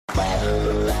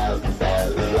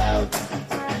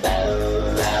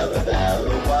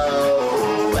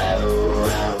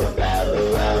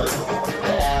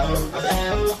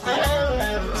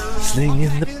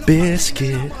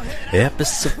Biscuit,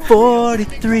 episode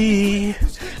 43,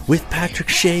 with Patrick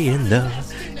Shea in the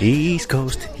East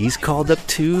Coast. He's called up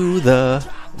to the,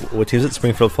 what team is it,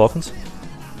 Springfield Falcons?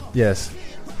 Yes.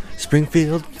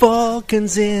 Springfield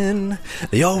Falcons in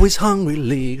the Always Hungry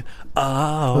League.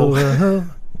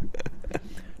 Oh.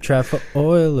 Traffic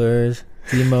Oilers,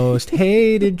 the most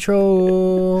hated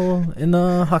troll in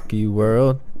the hockey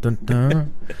world. Dun,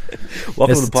 dun.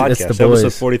 Welcome to the podcast,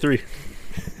 episode 43.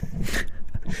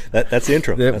 That's the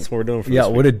intro. That's what we're doing for this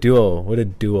week. What a duo. What a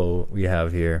duo we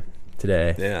have here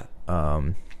today. Yeah.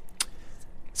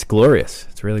 It's glorious.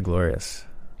 It's really glorious.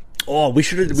 Oh, we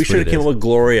should have came out with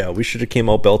Gloria. We should have came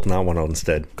out belting that one out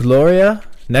instead. Gloria?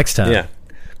 Next time. Yeah.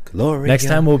 Gloria. Next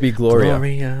time will be Gloria.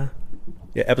 Gloria.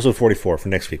 Yeah, episode 44 for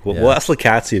next week. We'll ask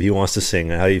Lacazzi if he wants to sing.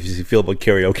 How do you feel about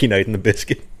karaoke night in the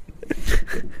Biscuit?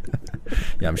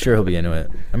 Yeah, I'm sure he'll be into it.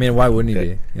 I mean, why wouldn't he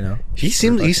be? You know, he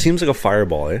seems like a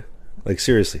fireball, eh? Like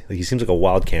seriously, like he seems like a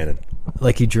wild cannon.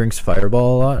 Like he drinks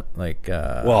Fireball a lot. Like,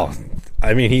 well,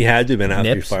 I mean, he had to have been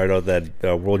after he fired out that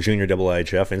World Junior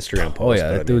IIHF Instagram post. Oh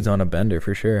yeah, that dude's on a bender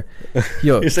for sure.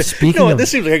 Yo, like, speaking of,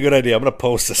 this seems like a good idea. I'm gonna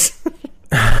post this.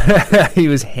 He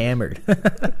was hammered.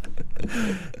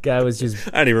 Guy was just.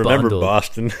 I didn't even remember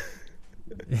Boston.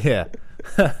 Yeah.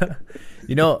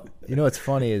 You know what's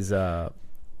funny is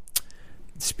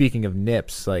speaking of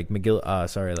nips, like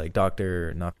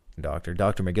Dr.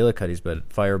 McGillicuddy's,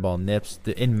 but Fireball nips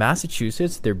in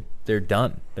Massachusetts, they're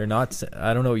done. They're not.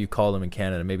 I don't know what you call them in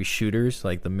Canada. Maybe shooters,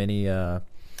 like the mini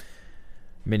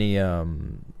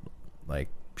like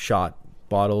shot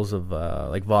bottles of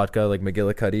like vodka, like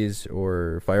McGillicuddy's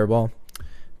or Fireball.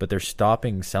 But they're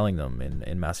stopping selling them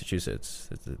in Massachusetts.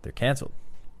 They're canceled.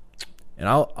 And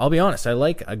I'll be honest, I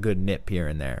like a good nip here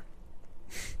and there.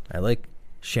 I like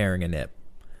sharing a nip.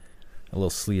 A little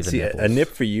sleeve of nipples. A nip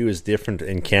for you is different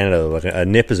in Canada. Like a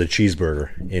nip is a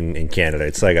cheeseburger in Canada.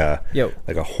 It's like a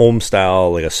home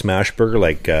style, like a smash burger,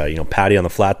 like patty on the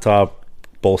flat top,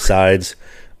 both sides,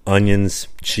 onions,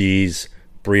 cheese,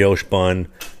 brioche bun,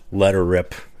 let her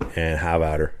rip, and have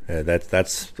at her.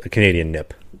 That's a Canadian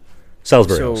nip.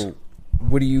 Salisbury Hills. So,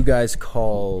 what do you guys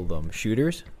call them?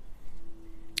 Shooters?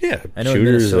 Yeah, I know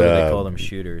shooters, in Minnesota they call them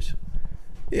shooters.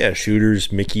 Yeah,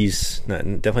 shooters, Mickey's.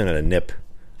 Definitely not a nip.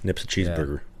 Nip's a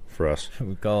cheeseburger for us.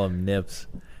 We call them nips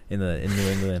in New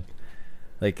England.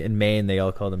 Like in Maine, they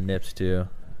all call them nips too.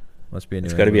 Must be a New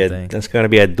England thing. That's got to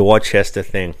be a Dorchester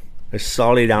thing. There's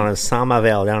Solly down in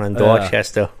Somerville, down in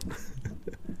Dorchester.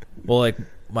 Well, like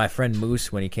my friend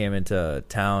Moose, when he came into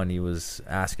town, he was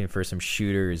asking for some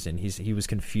shooters, and he was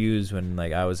confused when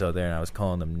like I was out there and I was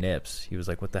calling them nips. He was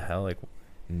like, "What the hell, like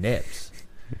nips?"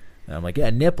 And I'm like, "Yeah,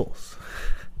 nipples.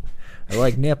 I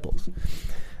like nipples."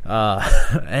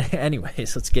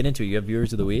 Anyways, let's get into it. You have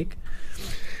viewers of the week?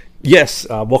 Yes.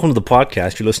 Welcome to the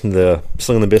podcast. You're listening to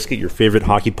Slinging the Biscuit, your favorite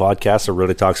hockey podcast that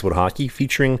really talks about hockey,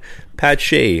 featuring Pat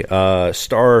Shea,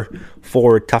 star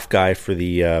forward tough guy for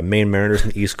the Maine Mariners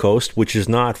in the East Coast, which is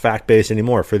not fact-based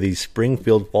anymore, for the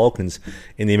Springfield Falcons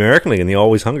in the American League, and the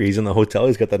Always Hungry. He's in the hotel.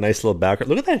 He's got that nice little background.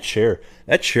 Look at that chair.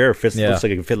 That chair looks like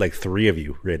it can fit like three of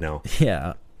you right now.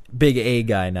 Yeah. Big A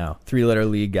guy now. 3-letter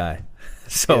league guy.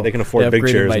 So yeah, they can afford big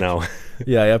chairs now.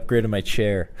 Yeah, I upgraded my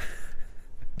chair.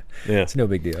 Yeah, it's no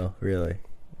big deal, really.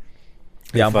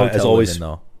 Yeah, I'm hotel as always, living,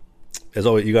 though. As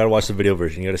always, you got to watch the video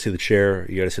version. You got to see the chair.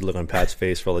 You got to see the look on Pat's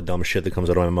face for all the dumb shit that comes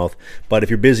out of my mouth. But if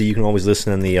you're busy, you can always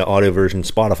listen in the audio version,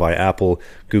 Spotify, Apple,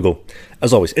 Google.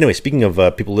 As always. Anyway, speaking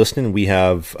of people listening, we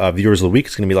have viewers of the week.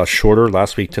 It's going to be a lot shorter.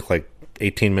 Last week took like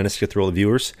 18 minutes to get through all the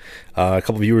viewers. A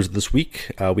couple of viewers this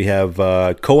week. We have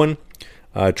Cohen,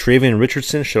 Travian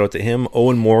Richardson, shout out to him.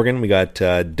 Owen Morgan, we got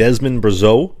Desmond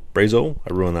Brazo,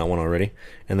 I ruined that one already.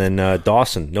 And then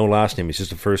Dawson, no last name, he's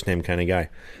just a first name kind of guy.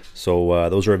 So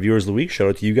those are our viewers of the week. Shout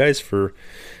out to you guys for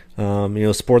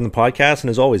supporting the podcast. And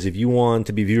as always, if you want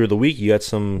to be viewer of the week, you got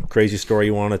some crazy story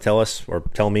you want to tell us or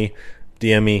tell me,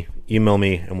 DM me, email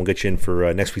me, and we'll get you in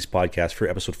for next week's podcast for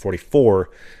episode 44.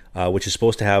 Which is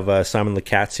supposed to have Simon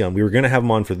Lacazzi on. We were going to have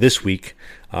him on for this week,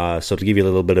 so to give you a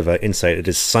little bit of insight, it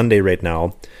is Sunday right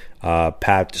now.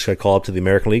 Pat just got called up to the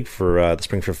American League for the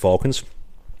Springfield Falcons,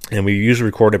 and we usually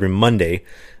record every Monday,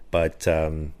 but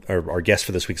our guest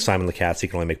for this week, Simon Lacazzi,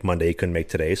 can only make Monday. He couldn't make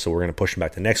today, so we're going to push him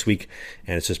back to next week,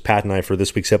 and it's just Pat and I for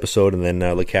this week's episode, and then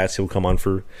Lacazzi will come on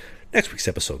for next week's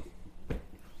episode.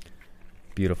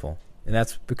 Beautiful. And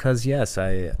that's because, yes,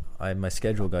 I my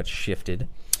schedule got shifted.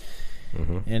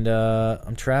 Mm-hmm. And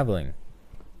I'm traveling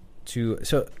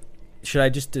so should I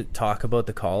just talk about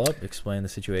the call-up, explain the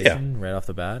situation right off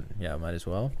the bat? Yeah, might as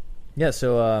well. Yeah,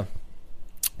 so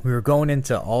we were going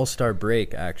into All-Star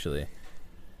break, actually,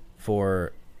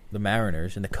 for the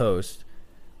Mariners and the Coast,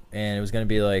 and it was going to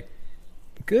be like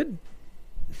good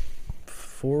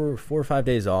 4 or 5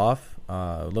 days off,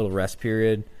 a little rest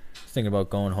period. I was thinking about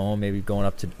going home, maybe going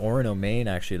up to Orono, Maine,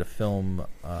 actually, to film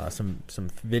some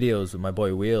videos with my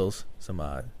boy Wheels, some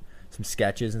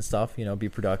sketches and stuff, you know, be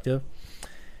productive.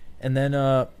 And then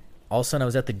all of a sudden I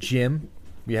was at the gym.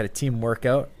 We had a team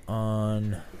workout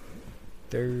on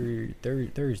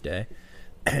Thursday,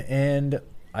 and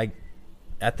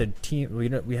at the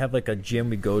team, we have like a gym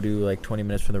we go to like 20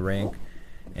 minutes from the rink,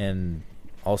 and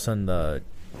all of a sudden the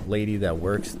lady that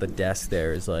works the desk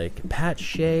there is like, Pat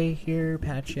Shea here,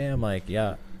 Pat Shea. I'm like,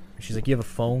 yeah. She's like, you have a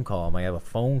phone call. I'm like, I have a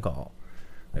phone call.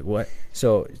 Like, what?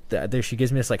 So there she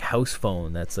gives me this like house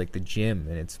phone that's like the gym,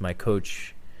 and it's my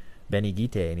coach Benny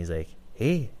Gite, and he's like,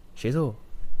 hey Shezo,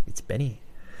 it's Benny.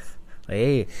 Like,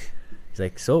 hey. He's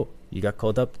like, so you got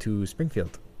called up to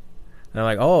Springfield? And I'm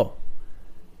like, oh,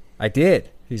 I did.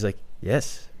 He's like,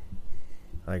 yes.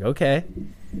 I'm like, okay.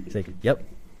 He's like, yep.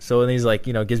 So then he's like,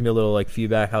 you know, gives me a little like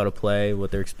feedback how to play, what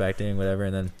they're expecting, whatever.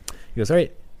 And then he goes, all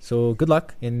right, so good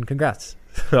luck and congrats.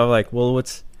 So I'm like, well,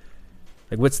 what's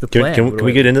the plan? Can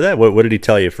we get into that? What did he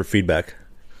tell you for feedback?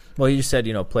 Well, he just said,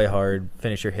 you know, play hard,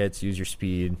 finish your hits, use your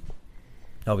speed.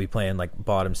 I'll be playing like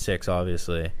bottom 6,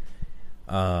 obviously.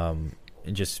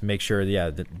 And just make sure,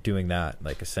 doing that,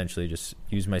 like essentially just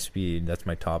use my speed. That's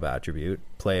my top attribute.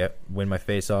 Play it, win my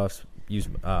face-offs,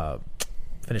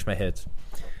 finish my hits.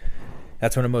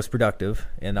 That's when I'm most productive.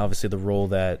 And obviously the role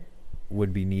that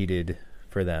would be needed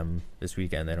for them this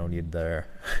weekend, they don't need a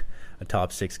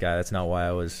top 6 guy. That's not why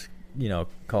I was, you know,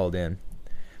 called in.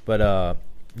 But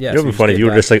yeah, it would be funny if you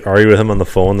were just like argue with him on the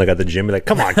phone, like at the gym, be like,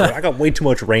 come on, I got way too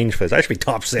much range for this. I should be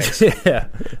top 6. Yeah.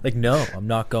 Like, no, I'm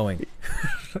not going.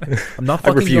 I'm not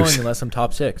fucking going unless I'm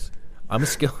top 6. I'm a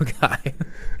skill guy.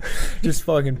 Just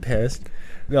fucking pissed.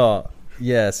 No,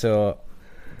 yeah, so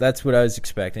that's what I was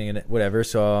expecting and whatever.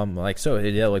 So I'm like, so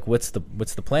yeah, like what's the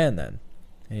plan then?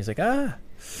 And he's like,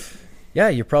 yeah,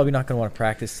 you're probably not gonna want to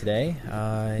practice today,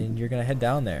 and you're gonna head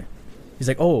down there. He's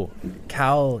like, oh,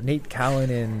 Nate Callan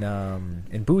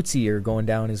and Bootsy are going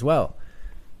down as well.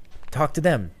 Talk to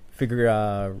them.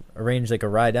 Arrange like a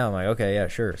ride down. I'm like, okay, yeah,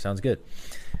 sure, sounds good.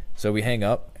 So we hang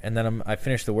up, and then I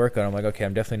finish the workout. I'm like, okay,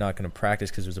 I'm definitely not going to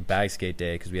practice because it was a bag skate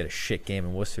day because we had a shit game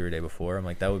in Worcester the day before. I'm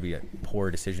like, that would be a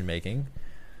poor decision making.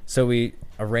 So we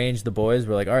arranged the boys.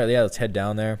 We're like, all right, yeah, let's head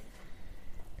down there.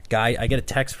 I get a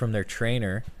text from their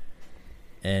trainer,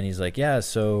 and he's like, yeah,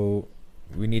 so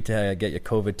we need to get your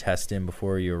COVID test in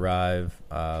before you arrive.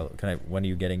 When are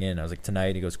you getting in? I was like,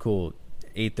 tonight. He goes, cool,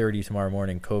 8:30 tomorrow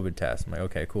morning, COVID test. I'm like,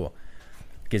 okay, cool.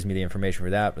 Gives me the information for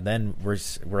that. But then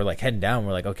we're like heading down.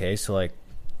 We're like, okay, so like,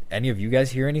 any of you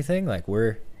guys hear anything? Like,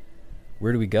 where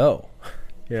do we go?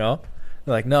 You know?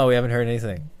 They're like, no, we haven't heard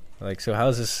anything. Like, so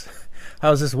how's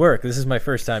this work? This is my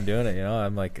first time doing it, you know?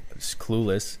 I'm like just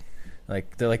clueless.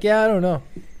 Like, they're like, yeah, I don't know.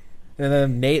 And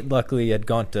then Nate luckily had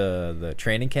gone to the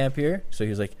training camp here, so he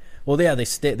was like, well, yeah,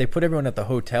 they put everyone at the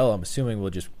hotel. I'm assuming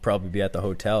we'll just probably be at the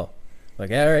hotel.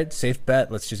 Like, yeah, all right, safe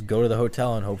bet. Let's just go to the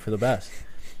hotel and hope for the best.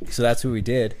 So that's what we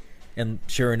did. And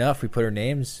sure enough, we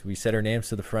set our names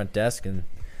to the front desk, and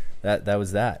that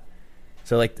was that.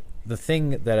 So like the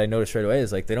thing that I noticed right away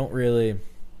is like they don't really,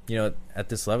 you know, at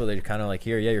this level they're kind of like,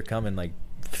 here, yeah, you're coming, like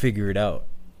figure it out.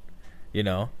 You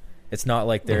know, it's not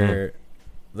like they're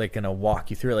like gonna walk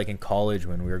you through it. Like in college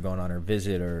when we were going on our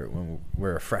visit, or when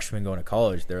we're a freshman going to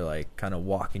college, they're like kind of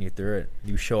walking you through it.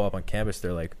 You show up on campus,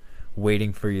 they're like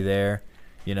waiting for you there,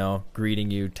 you know, greeting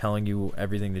you, telling you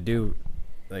everything to do.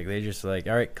 Like they just like,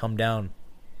 all right, come down.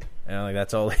 And like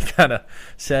that's all they kind of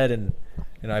said. And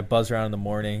you know, I buzzed around in the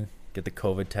morning, get the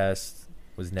COVID test,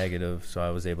 was negative, so I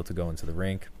was able to go into the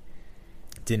rink.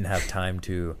 Didn't have time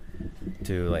to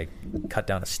like cut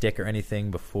down a stick or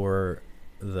anything before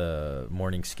the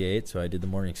morning skate, so I did the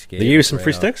morning skate. They gave you some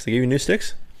free sticks? They gave you new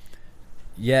sticks?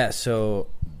 Yeah, so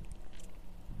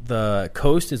the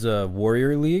Coast is a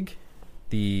Warrior League.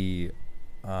 The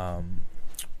A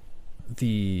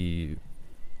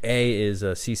is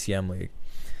a CCM league.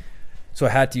 So I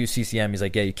had to use CCM. He's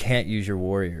like, yeah, you can't use your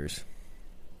Warriors.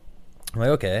 I'm like,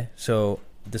 okay. So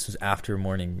this was after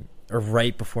morning, or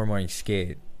right before morning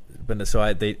skate. But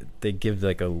so they give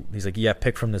like he's like, yeah,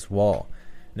 pick from this wall.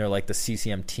 And they're like the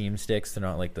CCM team sticks. They're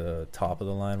not like the top of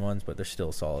the line ones, but they're still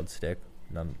a solid stick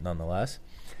nonetheless.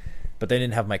 But they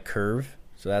didn't have my curve.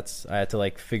 So I had to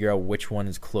like figure out which one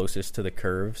is closest to the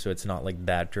curve. So it's not like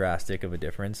that drastic of a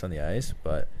difference on the ice.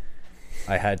 But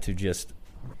I had to just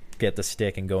get the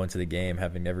stick and go into the game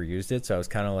having never used it. So I was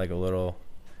kind of like a little,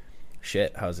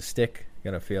 shit, how's the stick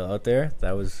going to feel out there?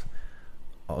 That was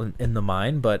all in the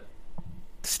mind, but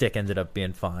the stick ended up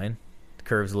being fine. The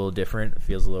curve's a little different. It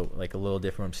feels a little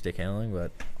different from stick handling,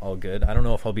 but all good. I don't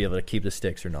know if I'll be able to keep the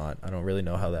sticks or not. I don't really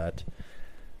know how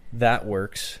that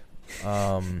works.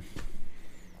 But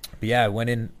yeah, I went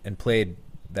in and played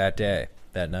that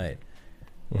night.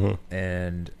 Mm-hmm.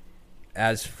 And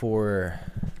as for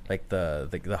like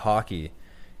the hockey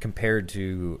compared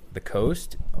to the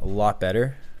coast, a lot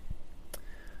better.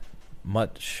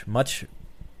 Much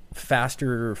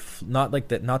faster. Not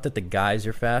that the guys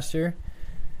are faster,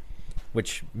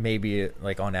 which maybe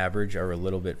like on average are a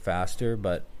little bit faster,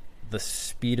 but the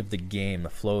speed of the game, the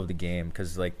flow of the game,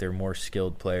 because like they're more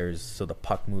skilled players, so the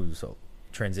puck moves,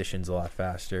 transitions a lot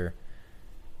faster.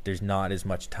 There's not as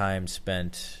much time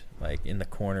spent like in the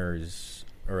corners,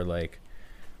 or like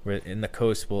where in the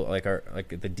coast will like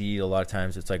the D, a lot of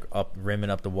times it's like up rimming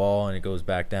up the wall and it goes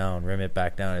back down, rim it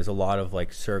back down. There's a lot of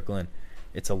like circling.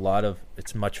 It's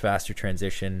much faster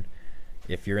transition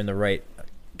if you're in the right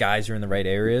guys are in the right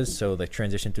areas, so the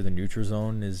transition through the neutral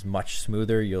zone is much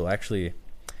smoother. You'll actually,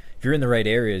 if you're in the right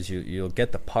areas, you'll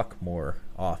get the puck more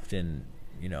often,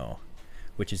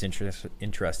 which is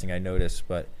interesting, I noticed.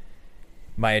 But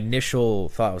my initial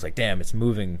thought was like, damn, it's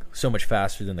moving so much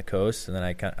faster than the coast. And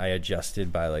then I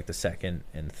adjusted by like the second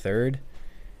and third,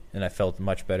 and I felt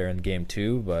much better in game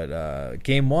 2. But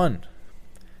game 1,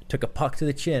 took a puck to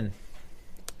the chin,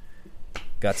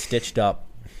 got stitched up.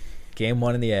 Game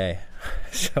 1 in the A.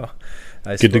 So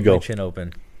I split my chin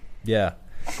open. Yeah.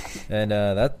 And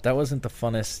that wasn't the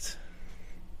funnest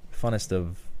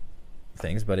of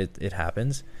things, but it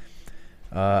happens.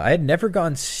 I had never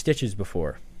gone stitches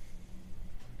before,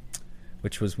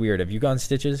 which was weird. Have you gone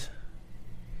stitches?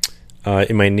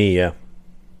 In my knee, yeah.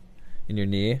 In your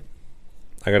knee?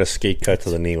 I got a skate cut to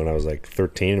the knee when I was like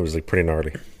 13. It was like pretty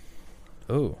gnarly.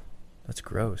 Oh, that's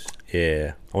gross.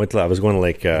 Yeah. I was going to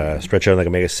like stretch out and like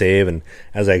make a save, and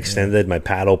as I extended, my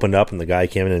pad opened up and the guy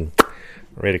came in and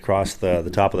right across the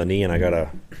top of the knee, and I got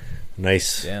a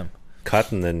nice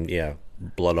cut, and then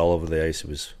blood all over the ice. It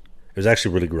was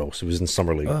actually really gross. It was in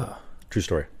summer league. Ugh. True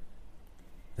story.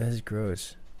 That is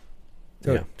gross.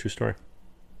 So, yeah, true story.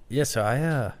 Yeah, so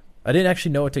I didn't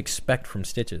actually know what to expect from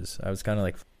stitches. I was kind of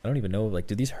like, I don't even know, like,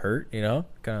 do these hurt? Kind of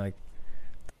like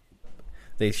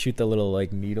they shoot the little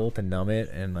like needle to numb it,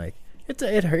 and like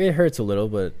it hurts a little,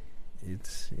 but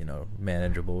it's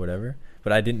manageable, whatever.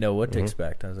 But I didn't know what to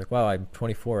expect. I was like, wow, I'm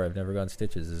 24. I've never gotten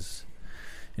stitches. This is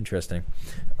interesting.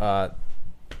 Hot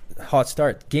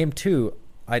start. Game 2,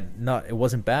 it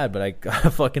wasn't bad, but I got a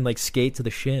fucking like skate to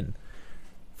the shin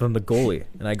from the goalie,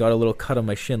 and I got a little cut on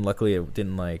my shin. Luckily, it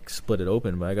didn't like split it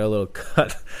open, but I got a little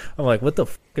cut. I'm like, what the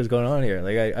fuck is going on here?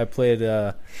 Like, I played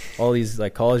all these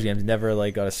like college games, never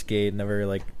like got a skate, never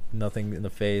like nothing in the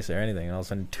face or anything. And all of a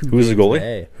sudden, who was the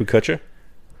goalie? Who cut you?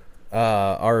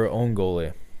 Our own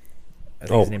goalie. I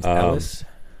think his name's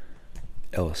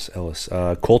Ellis. Ellis.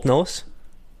 Colton Ellis.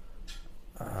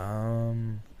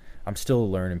 I'm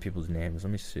still learning people's names. Let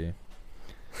me see.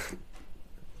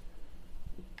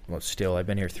 Well, still, I've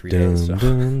been here 3 days. So.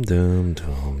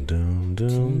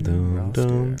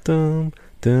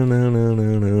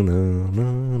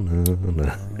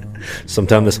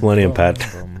 Sometime this millennium,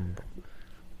 Pat.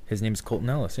 His name's Colton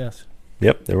Ellis, yes.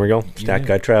 Yep, there we go. Stat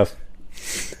guy Trev.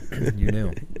 You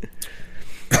knew.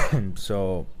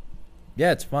 So,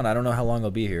 yeah, it's fun. I don't know how long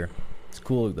I'll be here. It's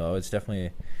cool, though. It's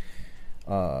definitely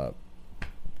good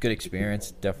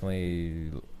experience.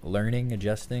 Definitely learning,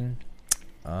 adjusting.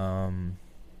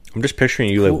 I'm just picturing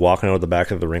you like walking out of the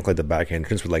back of the rink, like the back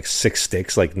entrance with like 6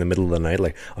 sticks, like in the middle of the night,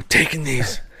 like, I'm taking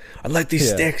these. I like these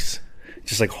sticks.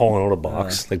 Just like hauling out a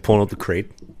box, like pulling out the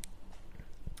crate.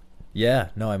 Yeah,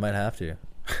 no, I might have to.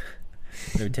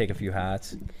 Maybe take a few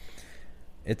hats.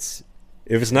 If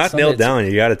it's not nailed down,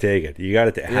 you got to take it. You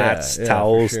got to hats,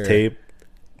 towels, tape,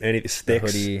 any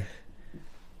sticks. The hoodie.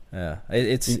 Yeah,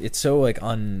 it's so like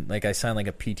like I signed like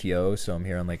a PTO, so I'm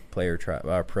here on like pro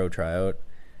tryout.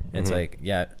 And it's like,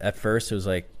 at first it was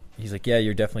like, he's like, yeah,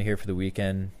 you're definitely here for the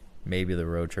weekend. Maybe the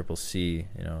road trip we'll see,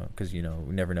 because, we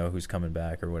never know who's coming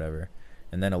back or whatever.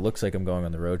 And then it looks like I'm going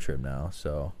on the road trip now.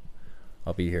 So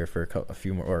I'll be here for a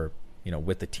few more, or,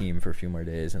 with the team for a few more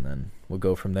days, and then we'll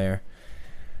go from there.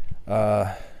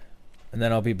 And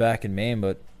then I'll be back in Maine,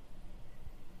 but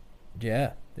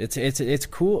yeah, it's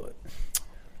cool.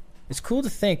 It's cool to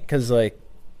think, because like,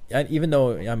 even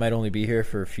though I might only be here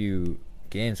for a few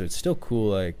games, it's still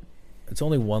cool. Like, it's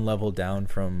only one level down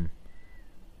from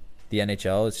the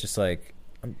NHL. It's just like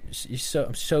I'm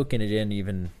soaking it in,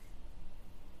 even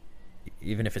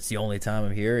if it's the only time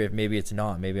I'm here. If maybe it's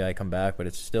not, maybe I come back, but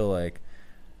it's still like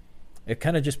it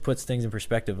kind of just puts things in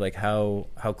perspective, like how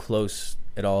close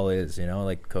it all is, you know,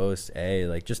 like coast A,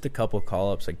 like just a couple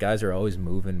call ups, like guys are always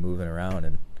moving around,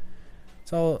 and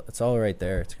it's all right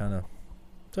there. It's kind of,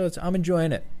 so I'm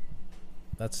enjoying it.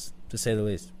 That's to say the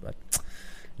least. But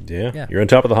yeah, you're on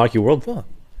top of the hockey world. Cool.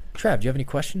 Trav, do you have any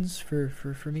questions for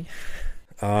me?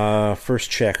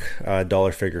 First check,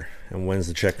 dollar figure, and when's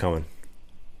the check coming?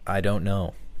 I don't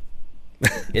know.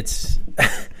 It's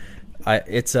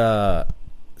so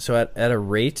at a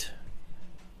rate,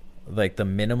 like the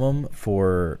minimum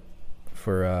for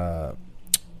the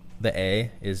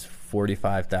A is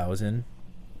 45,000,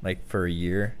 like for a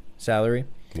year salary.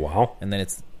 Wow. And then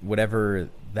it's whatever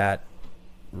that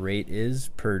rate is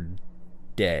per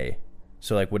day.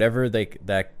 So like whatever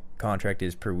that contract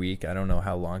is per week, I don't know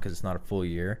how long because it's not a full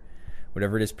year.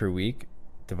 Whatever it is per week,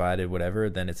 divided whatever,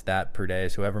 then it's that per day.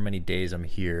 So however many days I'm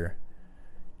here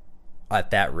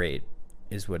at that rate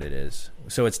is what it is.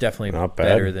 So it's definitely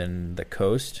better than the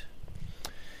coast.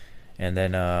 And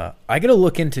then I got to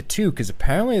look into too, because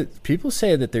apparently people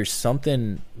say that there's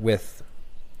something with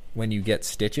when you get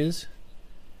stitches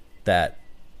that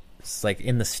it's like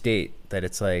in the state that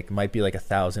it's like might be like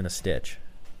 $1,000 a stitch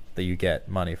that you get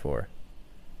money for.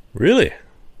 Really?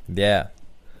 Yeah.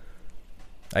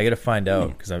 I got to find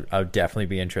out because I would definitely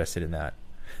be interested in that.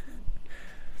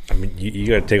 I mean, you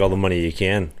got to take all the money you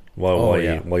can while you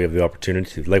have the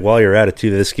opportunity. Like while you're at it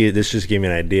too, this just gave me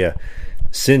an idea.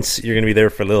 Since you're going to be there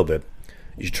for a little bit,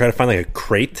 you should try to find like a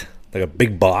crate, like a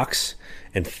big box,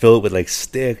 and fill it with like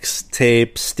sticks,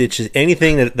 tape, stitches,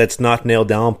 anything that's not nailed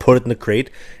down, put it in the crate.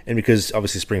 And because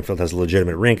obviously Springfield has a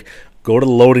legitimate rink, go to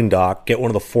the loading dock, get one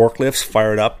of the forklifts,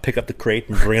 fire it up, pick up the crate,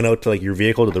 and bring it out to like your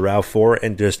vehicle to the RAV4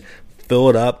 and just fill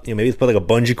it up. You know, maybe put like a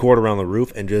bungee cord around the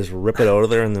roof and just rip it out of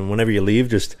there. And then whenever you leave,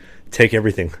 just take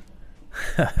everything.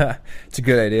 It's a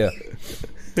good idea.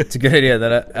 It's a good idea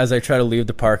that as I try to leave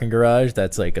the parking garage,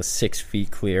 that's like a 6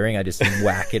 feet clearing. I just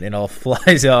whack it and it all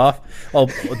flies off. All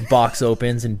the box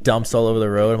opens and dumps all over the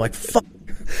road. I'm like, fuck.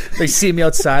 They see me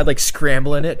outside, like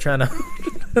scrambling it, trying to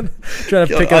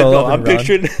pick it all up. I'm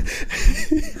picturing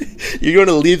you're going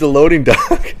to leave the loading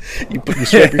dock. You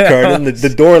swipe your card in,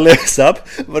 the door lifts up,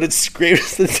 but it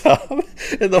scrapes the top,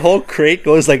 and the whole crate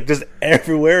goes like just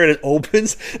everywhere, and it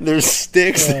opens. And there's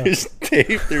sticks, there's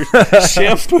tape, there's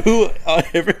shampoo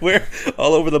everywhere,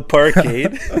 all over the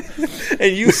parkade.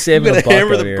 And you gonna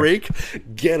hammer the brake,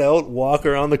 get out, walk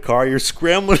around the car. You're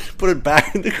scrambling to put it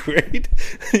back in the crate,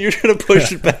 and you're gonna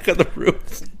push it back on the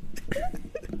roof.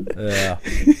 Yeah.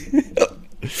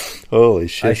 Holy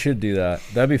shit. I should do that.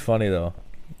 That'd be funny though.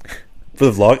 For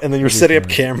the vlog, and then you're setting up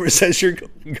cameras as you're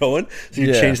going. So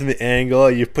you're changing the angle,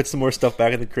 you put some more stuff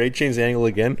back in the crate, change the angle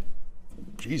again.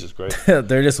 Jesus Christ.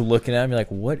 They're just looking at me like,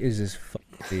 what is this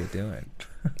idiot doing?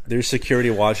 There's security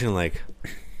watching like,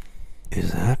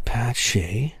 is that Pat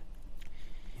Shea?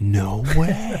 No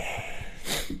way.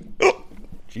 Oh,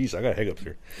 jeez, I got hiccups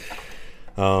here.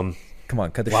 Come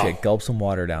on, cut the shit. Gulp some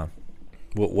water down.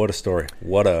 What a story.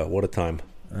 What a time.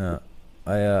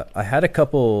 I had a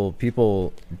couple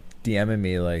people DMing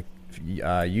me like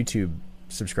YouTube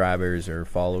subscribers or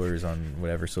followers on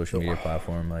whatever social media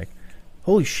platform, like,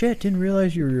 holy shit, didn't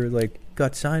realize you were like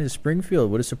got signed to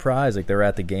Springfield. What a surprise. Like they were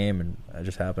at the game and I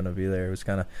just happened to be there. It was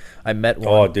kind of, I met one.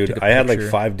 Oh dude, I had like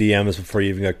 5 DMs before you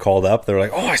even got called up. They were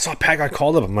like, oh, I saw Pat got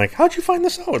called up. I'm like, how'd you find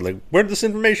this out? Like, where did this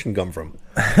information come from?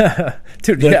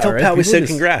 Dude, yeah, tell Pat we said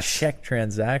congrats. Check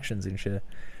transactions and shit.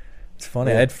 It's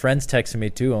funny. I had friends texting me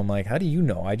too. I'm like, how do you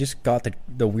know? I just got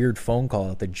the weird phone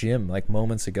call at the gym like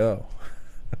moments ago.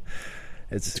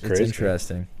 It's crazy. It's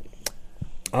interesting.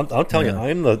 I'm telling you,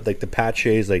 I'm the Pat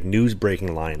Shea's like news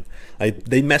breaking line.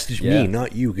 They messaged me,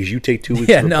 not you, because you take 2 weeks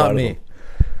to reply not to me. them.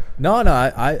 No,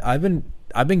 I've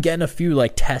been getting a few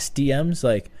like test DMs,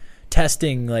 like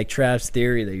testing like Trav's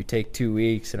theory that you take 2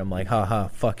 weeks, and I'm like, haha,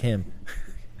 fuck him.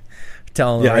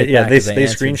 Telling them they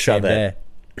screenshot that.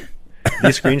 They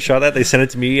screenshot that, they sent it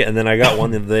to me, and then I got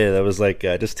one the other day that was like,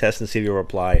 just test and see if you'll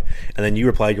reply. And then you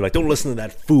replied, you're like, don't listen to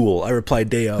that fool. I replied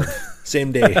day of,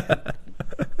 same day.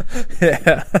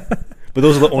 Yeah. But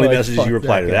those are the only messages you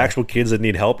reply to. The actual kids that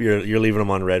need help, you're leaving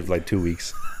them on red for like 2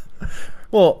 weeks.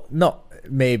 Well, no,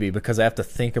 maybe, because I have to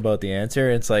think about the answer.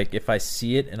 It's like if I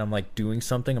see it and I'm like doing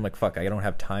something, I'm like, fuck, I don't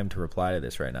have time to reply to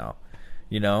this right now.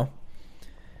 You know?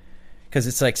 Because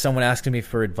it's like someone asking me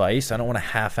for advice. I don't want to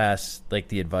half-ass like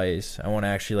the advice. I want to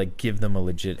actually like give them a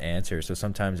legit answer. So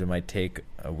sometimes it might take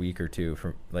a week or two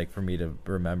for me to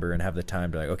remember and have the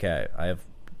time to like, okay, I have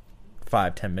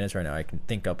 5-10 minutes right now. I can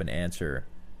think up an answer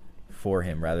for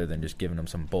him rather than just giving him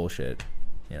some bullshit,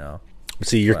 you know.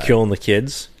 See, you're killing the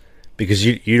kids Because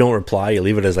you don't reply, you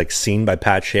leave it as like seen by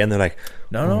Pat Shea, and they're like,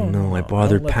 no, I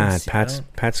bothered Pat.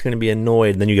 Pat's going to be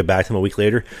annoyed. And then you get back to him a week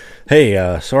later. Hey,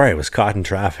 sorry, I was caught in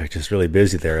traffic. Just really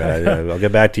busy there. I'll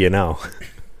get back to you now.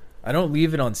 I don't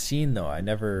leave it on scene though. I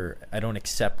don't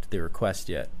accept the request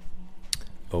yet.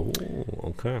 Oh,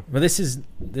 okay. But this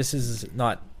is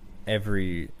not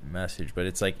every message, but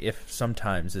it's like if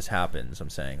sometimes this happens,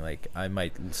 I'm saying like I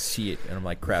might see it and I'm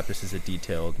like, crap, this is a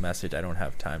detailed message. I don't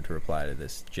have time to reply to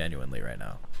this genuinely right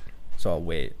now. So I'll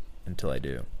wait until I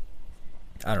do.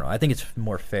 I don't know. I think it's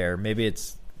more fair. Maybe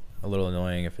it's a little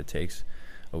annoying if it takes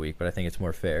a week, but I think it's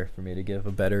more fair for me to give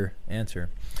a better answer.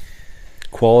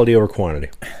 Quality over quantity.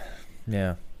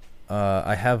 Yeah.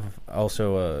 I have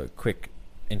also a quick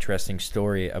interesting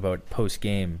story about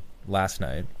post-game last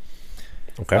night.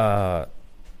 Okay.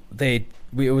 It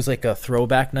was like a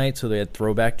throwback night, so they had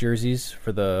throwback jerseys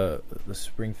for the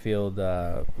Springfield,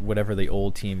 whatever the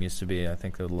old team used to be. I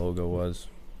think the logo was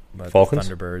Falcons?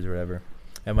 Thunderbirds or whatever.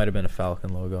 It might have been a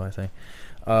Falcon logo, I think.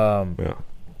 Yeah.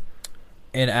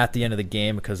 And at the end of the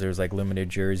game, because there was like limited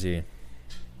jersey,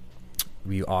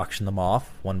 we auctioned them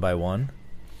off one by one.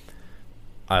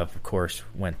 I, of course,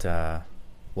 went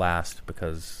last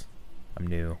because I'm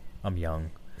new, I'm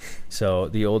young. So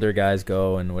the older guys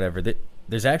go and whatever.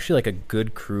 There's actually like a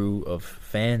good crew of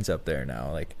fans up there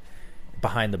now, like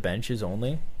behind the benches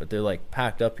only, but they're like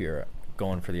packed up here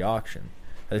going for the auction.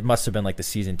 It must have been like the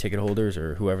season ticket holders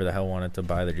or whoever the hell wanted to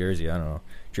buy the jersey. I don't know,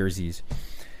 jerseys.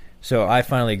 So I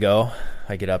finally go.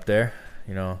 I get up there.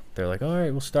 You know, they're like, all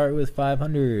right, we'll start with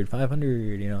 500,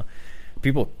 you know.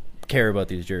 People care about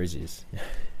these jerseys.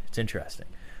 It's interesting.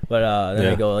 But then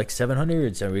they go like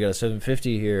 700, so we got a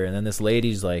 750 here. And then this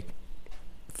lady's like,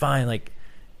 fine, like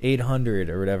 800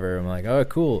 or whatever. I'm like, oh,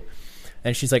 cool.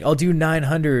 And she's like, I'll do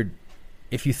 900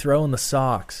 if you throw in the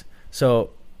socks.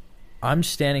 So I'm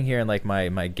standing here in like my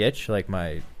gitch, like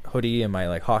my hoodie and my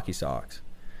like hockey socks.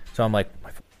 So I'm like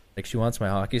she wants my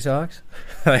hockey socks.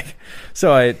 Like,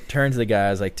 so I turned to the guy.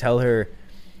 I was like, tell her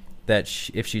that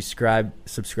if she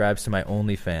subscribes to my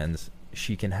OnlyFans,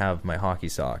 she can have my hockey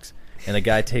socks. And the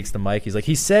guy takes the mic. He's like,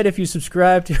 he said if you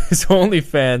subscribe to his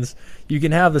OnlyFans, you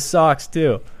can have the socks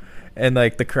too. And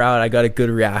like the crowd, I got a good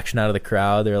reaction out of the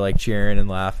crowd. They're like cheering and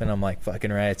laughing. I'm like,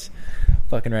 fucking rights,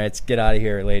 get out of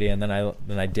here, lady. And then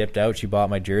I dipped out. She bought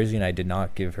my jersey, and I did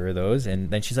not give her those. And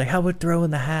then she's like, how about throw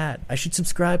in the hat? I should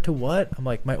subscribe to what? I'm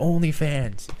like, my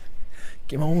OnlyFans.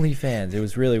 Get my OnlyFans. It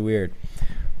was really weird.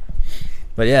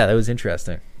 But yeah, that was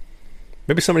interesting.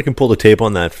 Maybe somebody can pull the tape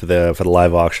on that for the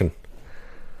live auction.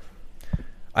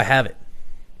 I have it.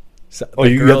 So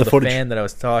you got the footage? Fan that I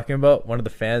was talking about, one of the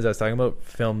fans I was talking about,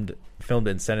 filmed it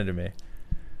and sent it to me.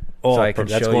 Oh, so I can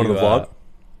that's show going you, to the vlog?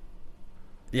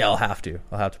 Yeah, I'll have to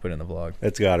put it in the vlog.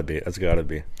 It's got to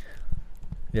be.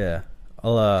 Yeah.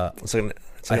 I'll it's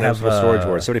I have a storage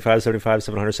wars. 75,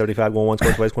 775, going once,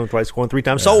 going twice, going three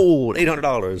times. Sold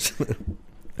 $800.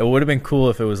 It would have been cool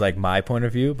if it was like my point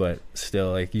of view, but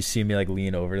still, like you see me like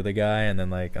lean over to the guy, and then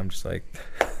like I'm just like,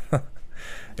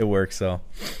 it works. So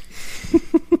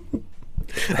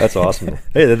that's awesome.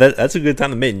 Hey, that's a good time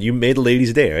to make. You made a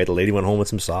lady's day, right? The lady went home with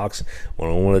some socks,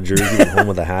 went home with a jersey, went home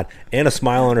with a hat, and a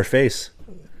smile on her face.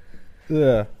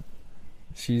 Yeah,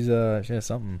 she has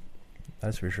something.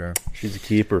 That's for sure. She's a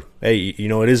keeper. Hey, you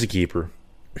know it is a keeper.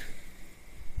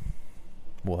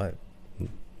 What?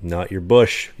 Not your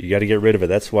bush. You got to get rid of it.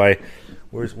 That's why.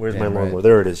 Where's my lawnmower? Right.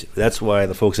 There it is. That's why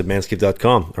the folks at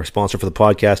Manscaped.com are sponsor for the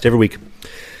podcast every week.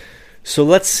 So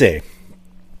let's say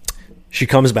she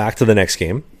comes back to the next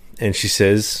game and she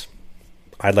says,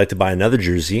 I'd like to buy another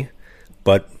jersey,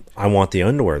 but I want the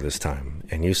underwear this time.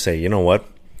 And you say, you know what?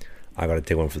 I got to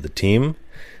take one for the team.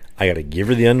 I got to give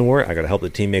her the underwear. I got to help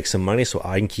the team make some money so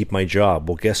I can keep my job.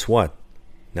 Well, guess what?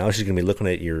 Now she's going to be looking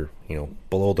at your,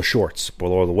 below the shorts,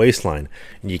 below the waistline.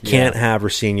 And you can't have her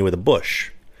seeing you with a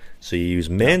bush. So you use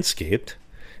Manscaped,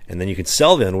 and then you can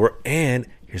sell the underwear. And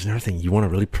here's another thing. You want to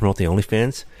really promote the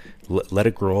OnlyFans? Let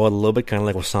it grow out a little bit, kind of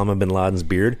like Osama bin Laden's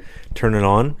beard. Turn it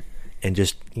on, and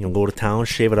just go to town,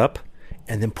 shave it up,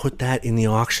 and then put that in the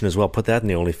auction as well. Put that in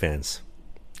the OnlyFans.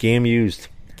 Game used.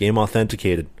 Game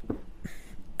authenticated.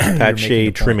 Pat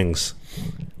Shea trimmings.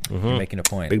 Mm-hmm. You're making a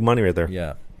point. Big money right there.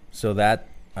 Yeah. So that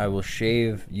I will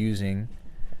shave using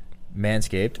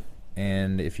Manscaped,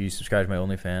 and if you subscribe to my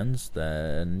OnlyFans,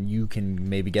 then you can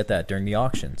maybe get that during the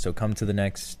auction. So come to the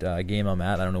next game I'm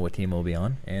at. I don't know what team will be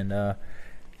on, and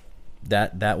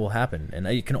that will happen. And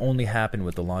it can only happen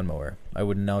with the lawnmower. I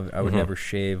would never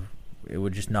shave. It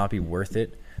would just not be worth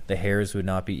it. The hairs would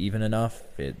not be even enough.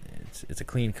 It's a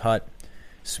clean cut,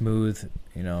 smooth.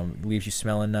 Leaves you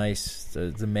smelling nice.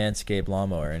 It's a Manscaped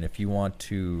lawnmower, and if you want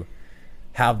to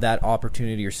have that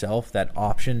opportunity yourself, that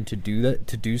option to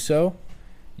do so,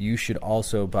 you should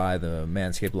also buy the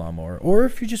Manscaped lawnmower. Or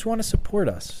if you just want to support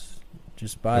us,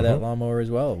 just buy that lawnmower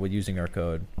as well with using our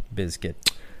code BIZKIT.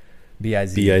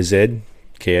 BIZKIT.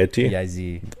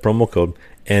 BIZ. Promo code.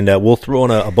 And we'll throw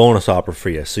in a bonus offer for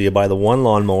you. So you buy the one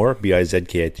lawnmower,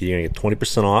 BIZKIT, you're going to get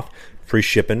 20% off, free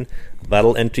shipping.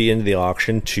 That'll enter you into the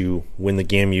auction to win the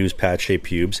Game Used Pat Shea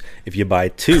Pubes. If you buy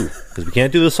two, because we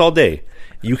can't do this all day,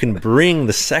 you can bring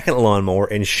the second lawnmower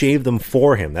and shave them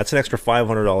for him. That's an extra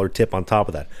 $500 tip on top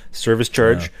of that. Service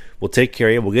charge. Yeah. We'll take care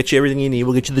of you. We'll get you everything you need.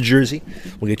 We'll get you the jersey.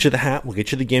 We'll get you the hat. We'll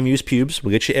get you the Game Used Pubes. We'll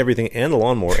get you everything and the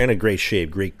lawnmower and a great shave,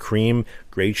 great cream,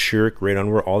 great shirt, great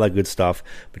underwear, all that good stuff.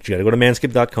 But you got to go to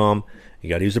manscaped.com. You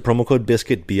got to use the promo code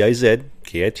BIZKIT,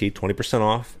 BIZKIT, 20%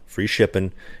 off, free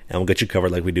shipping, and we'll get you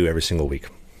covered like we do every single week.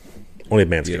 Only at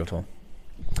Manscaped. Beautiful.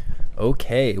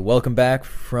 Okay, welcome back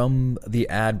from the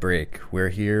ad break. We're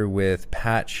here with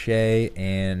Pat Shea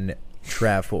and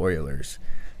Trav Oilers.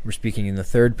 We're speaking in the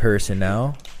third person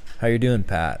now. How you doing,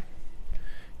 Pat?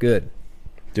 Good.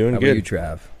 Doing good. How are you,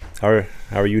 Trav?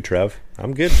 How are you, Trav?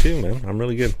 I'm good too, man. I'm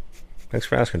really good. Thanks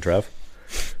for asking, Trav.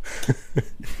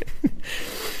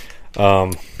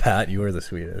 Pat, you are the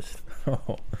sweetest.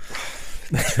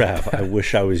 Trav, I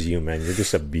wish I was you, man. You're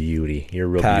just a beauty. You're a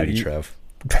real Pat, beauty, Trav.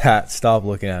 Pat, stop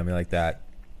looking at me like that.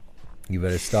 You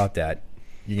better stop that.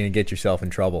 You're going to get yourself in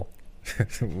trouble.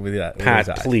 With that. Pat,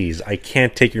 please. I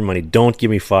can't take your money. Don't give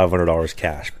me $500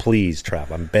 cash. Please, Trav.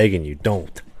 I'm begging you.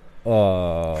 Don't.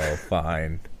 Oh,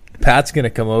 fine. Pat's going to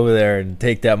come over there and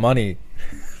take that money.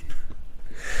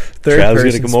 Trav's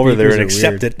going to come over there and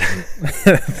accept it.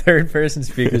 Third person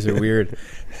speakers are weird.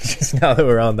 Just now that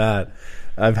we're on that.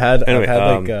 I've had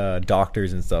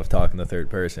doctors and stuff talking to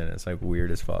third person. It's like weird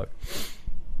as fuck.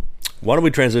 Why don't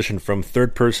we transition from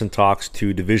third person talks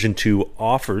to Division 2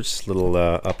 offers? Little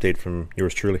update from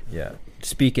yours truly. Yeah.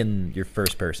 Speak in your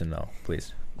first person though,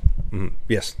 please.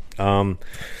 Yes. So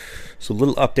a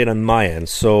little update on my end.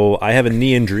 So I have a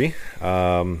knee injury.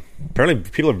 Apparently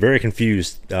people are very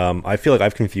confused. I feel like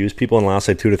I've confused people in the last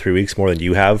 2 to 3 weeks more than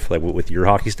you have, like with your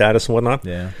hockey status and whatnot.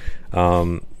 Yeah.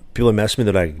 People have messaged me.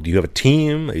 They're like, do you have a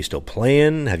team? Are you still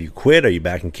playing? Have you quit? Are you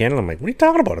back in Canada? I'm like, what are you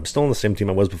talking about? I'm still on the same team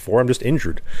I was before. I'm just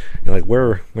injured. You're like,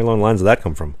 where along the lines did that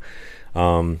come from?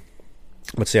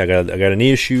 Let's see. I got a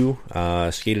knee issue.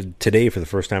 Skated today for the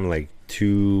first time in like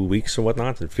 2 weeks or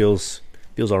whatnot. It feels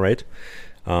all right.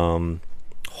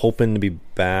 Hoping to be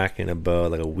back in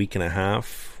about like a week and a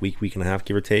half,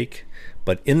 give or take.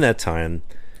 But in that time,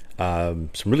 some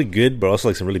really good, but also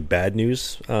like some really bad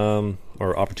news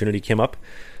or opportunity came up.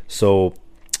 So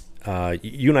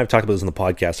you and I have talked about this in the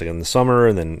podcast, like in the summer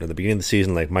and then at the beginning of the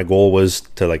season. Like my goal was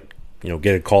to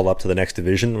get a call up to the next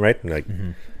division, right?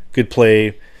 And good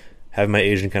play, have my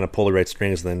agent kind of pull the right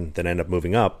strings, then end up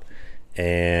moving up.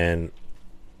 And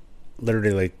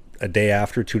literally like a day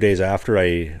after, 2 days after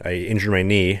I injured my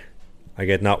knee, I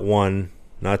get not one,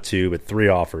 not two, but 3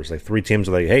 offers. Like 3 teams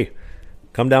are like, hey,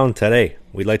 come down today.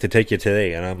 We'd like to take you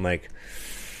today. And I'm like,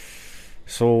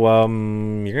 so you're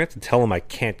gonna have to tell them I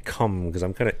can't come because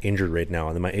I'm kind of injured right now.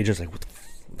 And then my agent's like, what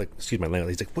the excuse my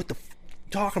language. He's like, what the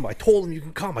you talking about? I told him you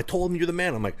can come. I told him you're the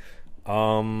man. I'm like,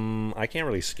 I can't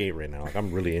really skate right now. Like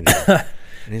I'm really injured.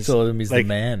 And he's told him he's like, the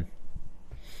man.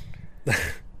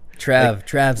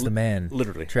 Trav's the man.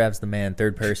 Literally. Trav's the man.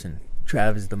 Third person.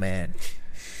 Trav is the man.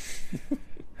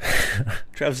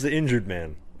 Trav's the injured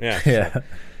man. Yeah. Yeah.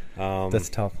 That's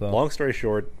tough though. Long story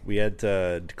short, we had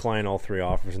to decline all 3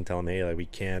 offers and tell them, hey, like we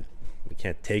can't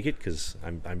take it because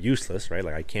I'm useless, right?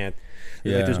 Like I can't.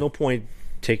 Yeah. Like, there's no point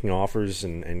taking offers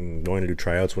and going to do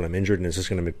tryouts when I'm injured, and it's just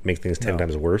going to make things 10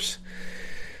 times worse.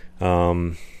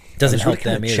 Doesn't help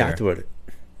them either. Chat about it.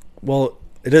 Well,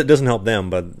 it doesn't help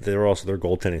them, but their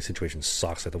goaltending situation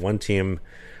sucks. Like the one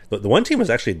team was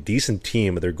actually a decent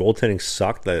team, but their goaltending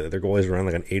sucked. Their goalies were around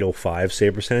like an .805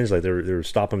 save percentage. Like they were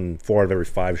stopping 4 out of every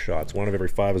 5 shots. 1 out of every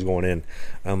 5 was going in.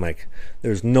 I'm like,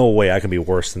 there's no way I can be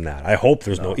worse than that. I hope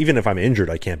there's no. Even if I'm injured,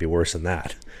 I can't be worse than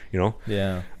that. You know?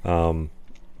 Yeah.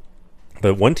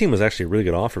 But one team was actually a really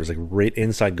good offer. It was like right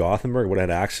inside Gothenburg. Would have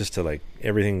had access to like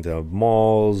everything, to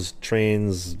malls,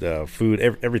 trains, food,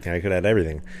 everything. I could have had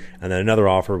everything. And then another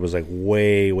offer was like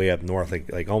way up north,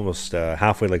 like almost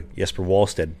halfway, like Jesper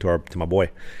Wallstead to my boy,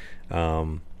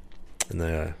 in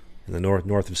the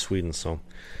north of Sweden. So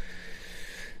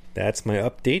that's my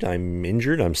update. I'm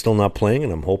injured. I'm still not playing,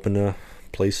 and I'm hoping to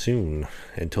play soon.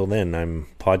 Until then, I'm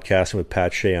podcasting with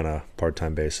Pat Shea on a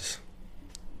part-time basis.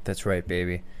 That's right,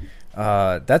 baby.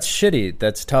 That's shitty.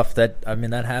 That's tough. That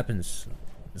happens.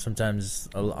 Sometimes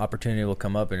an opportunity will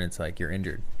come up and it's like you're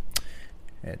injured.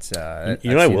 It's I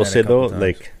will say though,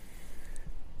 like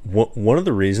one of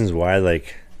the reasons why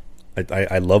like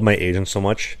I love my agent so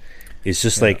much is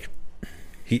just like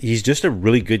he's just a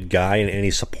really good guy, and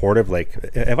he's supportive.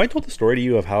 Like, have I told the story to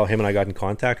you of how him and I got in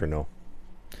contact or no?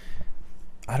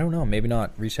 I don't know. Maybe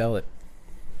not. Resell it.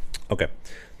 Okay.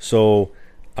 So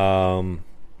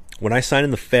when I signed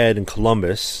in the Fed in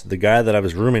Columbus, the guy that I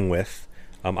was rooming with,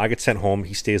 I get sent home.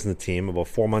 He stays in the team. About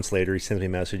 4 months later, he sends me a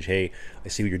message. Hey, I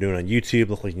see what you're doing on YouTube.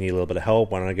 Look like you need a little bit of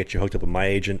help. Why don't I get you hooked up with my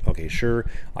agent? Okay, sure.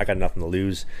 I got nothing to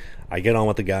lose. I get on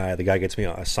with the guy. The guy gets me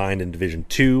assigned in Division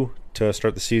 2 to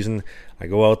start the season. I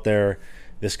go out there.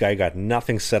 This guy got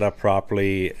nothing set up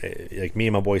properly. Like, me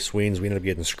and my boy Sweens, we ended up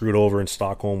getting screwed over in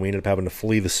Stockholm. We ended up having to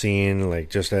flee the scene, like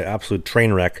just an absolute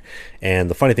train wreck. And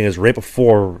the funny thing is, right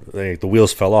before the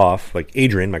wheels fell off, like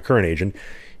Adrian, my current agent,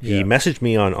 he messaged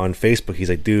me on Facebook. He's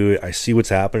like, dude, I see what's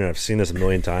happening. I've seen this a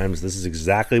million times. This is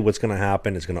exactly what's going to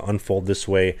happen. It's going to unfold this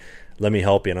way. Let me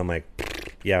help you. And I'm like,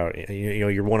 yeah,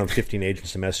 you're one of 15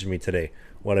 agents to message me today.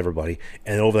 Whatever, buddy.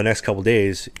 And over the next couple of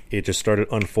days, it just started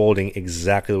unfolding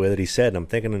exactly the way that he said. And I'm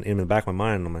thinking in the back of my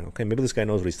mind, I'm like, okay, maybe this guy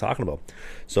knows what he's talking about.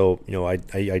 So, I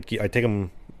take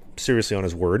him seriously on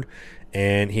his word,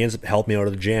 and he ends up helping me out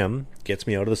of the jam, gets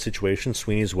me out of the situation.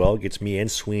 Sweeney as well, gets me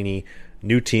and Sweeney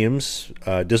new teams,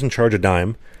 doesn't charge a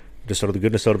dime, just out of the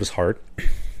goodness out of his heart.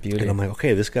 Beauty. And I'm like,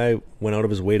 okay, this guy went out of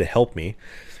his way to help me.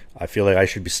 I feel like I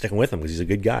should be sticking with him because he's a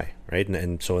good guy, right?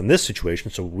 And so in this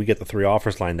situation, so we get the 3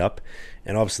 offers lined up,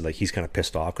 and obviously like he's kind of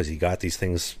pissed off because he got these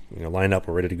things lined up,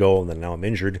 we're ready to go, and then now I'm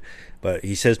injured. But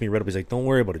he says to me right up, he's like, don't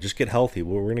worry about it, just get healthy.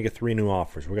 We're going to get 3 new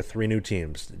offers. We're going to get 3 new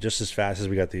teams just as fast as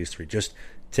we got these 3. Just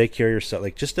take care of yourself.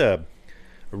 Like, just a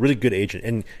really good agent.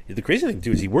 And the crazy thing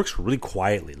too is he works really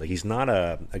quietly. Like, he's not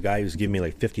a guy who's giving me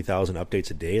like 50,000 updates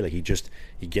a day. Like, he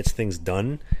gets things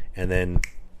done, and then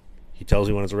he tells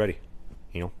you when it's ready.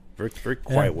 Very, very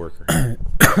quiet worker.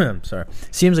 Sorry.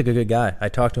 Seems like a good guy. I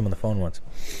talked to him on the phone once.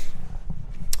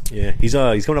 Yeah, he's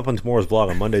coming up on tomorrow's vlog,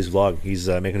 on Monday's vlog. He's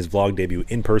making his vlog debut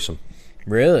in person.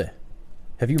 Really?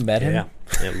 Have you met him?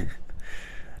 Yeah.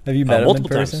 Have you met him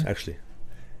multiple in person? times, actually.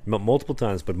 Multiple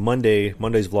times, but Monday's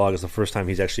vlog is the first time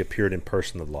he's actually appeared in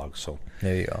person in the vlog. So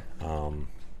there you go.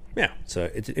 Yeah, it's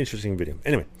an interesting video.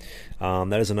 Anyway,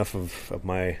 that is enough of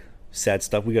my sad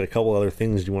stuff. We got a couple other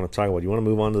things you want to talk about. You want to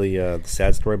move on to the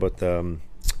sad story about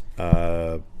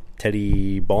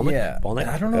Teddy Ballnick? Yeah, Ballnick,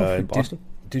 I don't know. In Boston?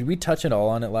 Did we touch at all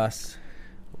on it last?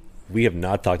 We have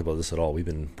not talked about this at all. We've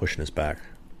been pushing this back.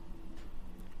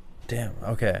 Damn.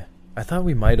 Okay. I thought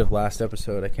we might have last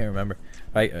episode. I can't remember.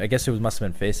 I guess it must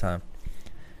have been FaceTime.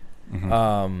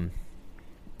 Mm-hmm.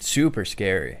 Super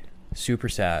scary. Super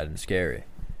sad and scary.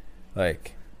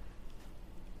 Like,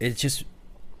 it's just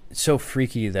so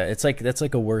freaky that that's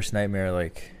like a worst nightmare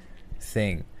like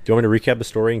thing. Do you want me to recap the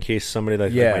story in case somebody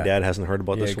like my dad hasn't heard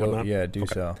about this or whatnot? Yeah, do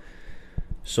okay.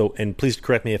 So, and please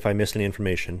correct me if I missed any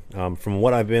information. From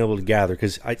what I've been able to gather,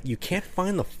 because you can't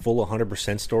find the full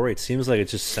 100% story. It seems like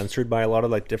it's just censored by a lot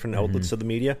of like different outlets of the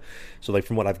media. So like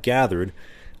from what I've gathered,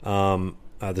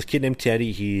 this kid named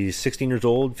Teddy, he's 16 years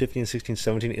old, 15, 16,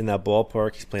 17, in that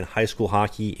ballpark. He's playing high school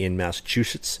hockey in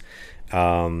Massachusetts.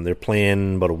 They're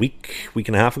playing about a week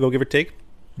and a half ago, give or take.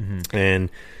 Mm-hmm. And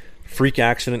freak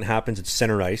accident happens at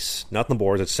center ice, not in the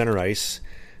boards, it's center ice.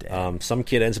 Some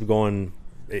kid ends up going...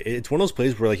 It's one of those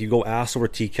plays where like you go ass over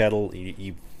tea kettle,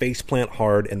 you face plant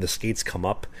hard, and the skates come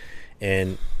up.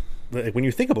 And like when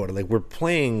you think about it, like we're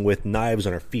playing with knives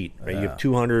on our feet, right? You have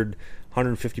 200,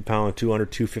 150 pound,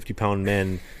 200, 250 pound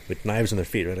men with knives on their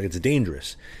feet, right? Like, it's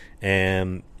dangerous.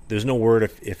 And there's no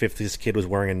word if this kid was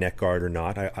wearing a neck guard or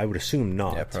not. I would assume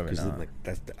not. Yeah, probably not.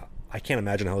 Like, I can't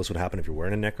imagine how this would happen if you're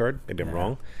wearing a neck guard. Maybe I'm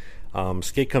wrong.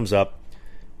 Skate comes up,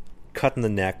 cut in the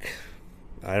neck.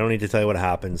 I don't need to tell you what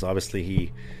happens. Obviously,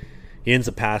 he ends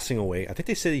up passing away. I think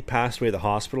they said he passed away at the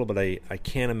hospital, but I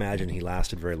can't imagine he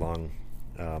lasted very long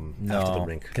after the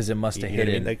rink. Because it must have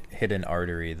hit an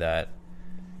artery that,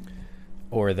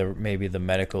 or maybe the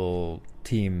medical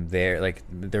team there, like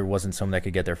there wasn't someone that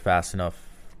could get there fast enough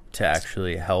to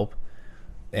actually help,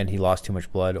 and he lost too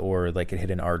much blood, or like it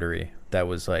hit an artery that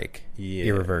was like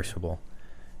irreversible.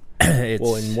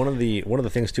 Well, and one of the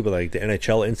things too, but like the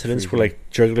NHL incidents where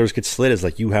like jugglers get slit is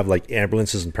like you have like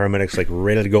ambulances and paramedics like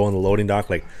ready to go on the loading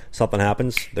dock. Like something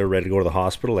happens, they're ready to go to the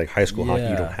hospital. Like high school hockey,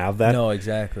 you don't have that. No,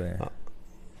 exactly.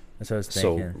 That's what I was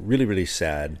thinking. So really, really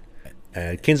sad.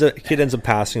 Kid ends up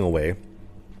passing away.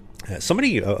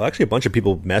 Somebody, actually, a bunch of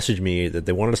people messaged me that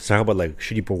they wanted us to talk about like,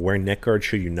 should you be wearing neck guard?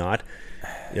 Should you not?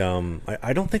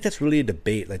 I don't think that's really a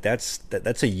debate. Like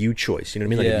that's a you choice. You know what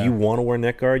I mean? Like if you want to wear a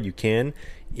neck guard, you can.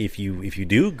 If you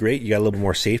do, great. You got a little bit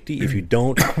more safety. If you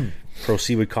don't,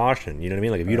 proceed with caution. You know what I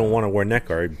mean? Like if you don't want to wear a neck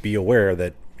guard, be aware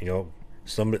that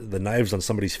the knives on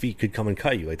somebody's feet could come and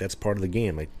cut you. Like, that's part of the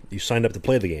game. Like, you signed up to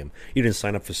play the game. You didn't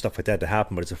sign up for stuff like that to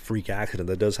happen, but it's a freak accident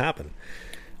that does happen.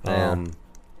 Yeah.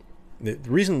 The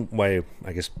reason why,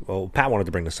 I guess, Pat wanted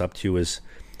to bring this up to you is,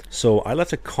 so I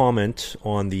left a comment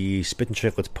on the Spit and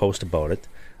Chicklets post about it,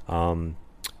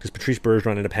 because Patrice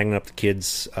Bergeron ended up hanging up the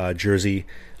kid's jersey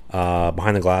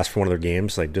behind the glass for one of their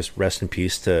games. Like, just rest in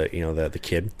peace to the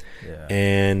kid. Yeah.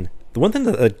 And the one thing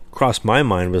that crossed my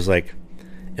mind was like,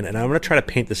 and I'm going to try to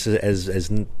paint this as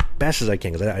best as I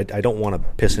can, because I don't want to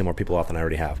piss any more people off than I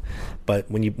already have. But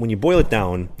when you boil it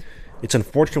down, it's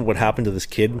unfortunate what happened to this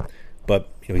kid. But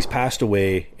he's passed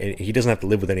away, and he doesn't have to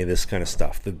live with any of this kind of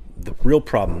stuff. The real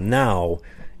problem now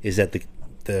is that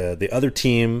the other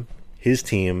team, his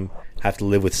team, have to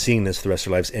live with seeing this for the rest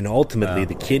of their lives. And ultimately,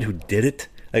 the kid who did it,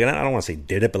 like, I don't want to say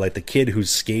did it, but like the kid whose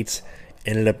skates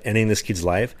ended up ending this kid's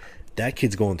life, that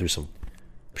kid's going through some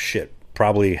shit.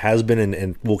 Probably has been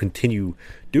and will continue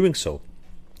doing so.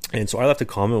 And so I left a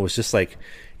comment. It was just like,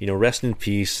 rest in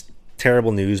peace.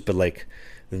 Terrible news, but like,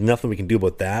 there's nothing we can do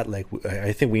about that. Like,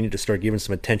 I think we need to start giving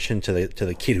some attention to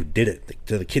the kid who did it,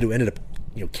 to the kid who ended up,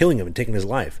 killing him and taking his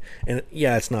life. And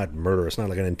yeah, it's not murder. It's not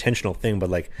like an intentional thing, but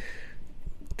like,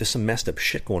 there's some messed up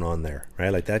shit going on there, right?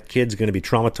 Like, that kid's going to be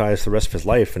traumatized for the rest of his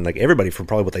life, and like everybody for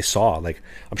probably what they saw. Like,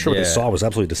 I'm sure what they saw was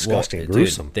absolutely disgusting and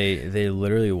gruesome. Dude, they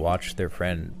literally watched their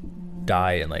friend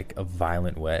die in like a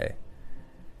violent way.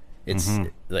 It's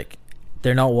like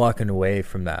they're not walking away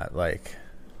from that like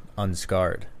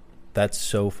unscarred. That's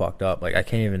so fucked up. Like, I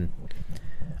can't even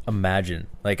imagine.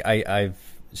 Like, I've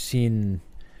seen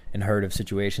and heard of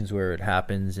situations where it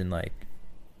happens and like,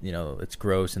 it's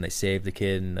gross and they save the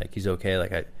kid and like he's okay.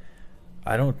 Like,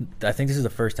 I think this is the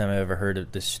first time I've ever heard of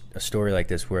a story like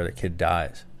this where the kid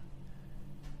dies,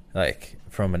 like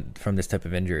from this type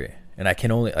of injury. And I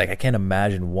can't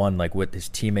imagine like what his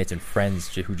teammates and friends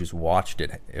who just watched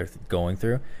it are going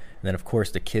through. And then of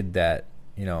course the kid that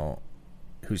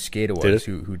whose skater was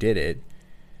who did it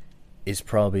is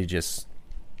probably just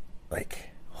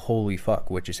like, holy fuck,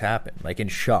 what just happened? Like, in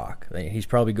shock. Like, he's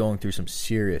probably going through some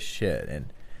serious shit.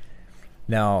 And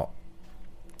now,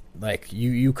 like,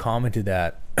 you commented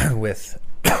that with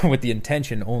the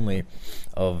intention only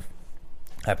of,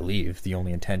 I believe the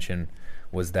only intention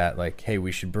was that like, hey,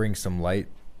 we should bring some light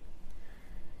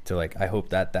to like, I hope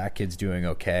that kid's doing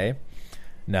okay.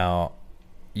 Now,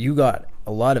 you got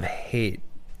a lot of hate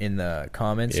in the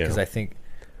comments because I think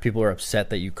people are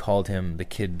upset that you called him the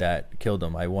kid that killed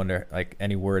him. I wonder, like,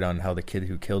 any word on how the kid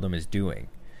who killed him is doing,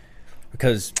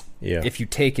 because if you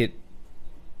take it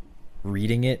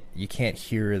reading it, you can't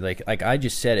hear like I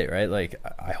just said it, right? Like,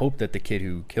 I hope that the kid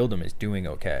who killed him is doing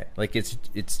okay. Like, it's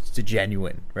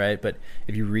genuine, right? But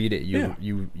if you read it,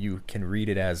 you can read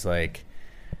it as like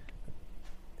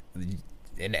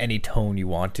in any tone you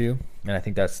want to, and I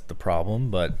think that's the problem.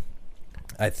 But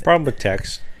problem with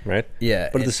text, right? Yeah.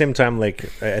 But at the same time, like,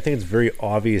 I think it's very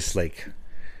obvious, like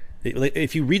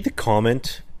if you read the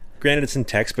comment, granted it's in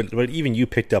text, but even you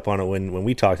picked up on it when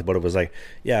we talked about it, was like,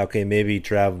 yeah, okay, maybe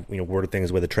Trav, worded things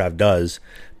the way that Trav does,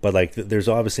 but like, there's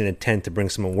obviously an intent to bring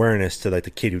some awareness to like the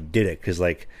kid who did it, because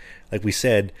like we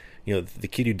said, the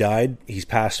kid who died, he's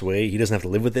passed away, he doesn't have to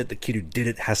live with it. The kid who did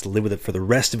it has to live with it for the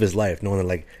rest of his life, knowing that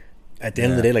like, at the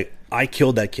end of the day, like, I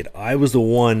killed that kid. I was the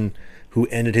one who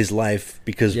ended his life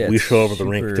because we showed up at the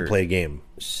rink to play a game.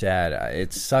 Sad.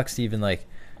 It sucks to even like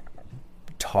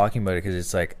talking about it, because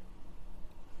it's like,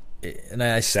 and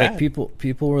I like,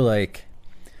 people were like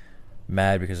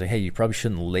mad because like, hey, you probably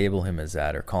shouldn't label him as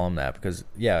that or call him that, because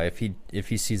if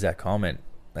he sees that comment,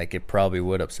 like, it probably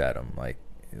would upset him, like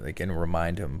and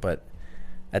remind him. But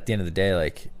at the end of the day,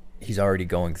 like, he's already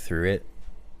going through it,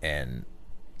 and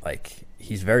like,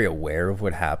 he's very aware of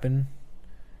what happened.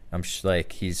 I'm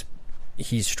like, he's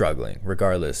struggling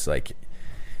regardless, like,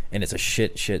 and it's a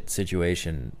shit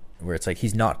situation where it's like,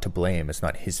 he's not to blame. It's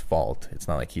not his fault. It's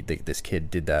not like this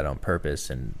kid did that on purpose,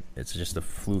 and it's just a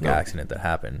fluke accident that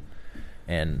happened.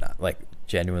 And like,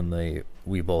 genuinely,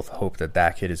 we both hope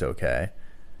that kid is okay,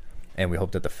 and we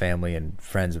hope that the family and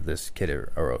friends of this kid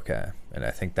are okay. And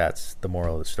I think that's the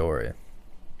moral of the story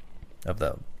of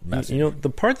the message. The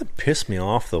part that pissed me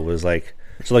off though was like,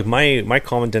 so like my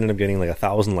comment ended up getting like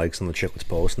 1,000 likes on the Chicklets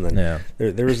post, and then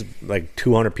there was like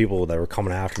 200 people that were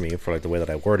coming after me for like the way that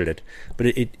I worded it. But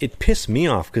it pissed me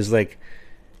off, because like,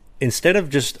 instead of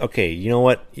just, okay, you know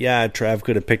what, yeah, Trav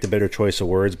could have picked a better choice of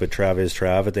words, but Trav is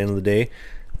Trav at the end of the day.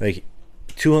 Like,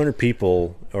 200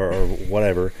 people or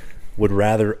whatever would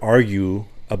rather argue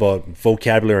about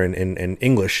vocabulary and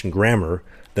English and grammar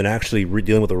than actually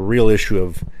dealing with a real issue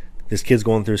of this kid's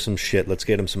going through some shit. Let's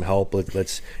get him some help.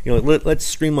 Let's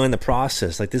streamline the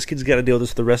process. Like, this kid's got to deal with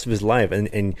this for the rest of his life.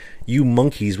 And you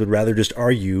monkeys would rather just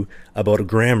argue about a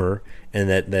grammar and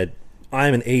that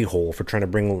I'm an a-hole for trying to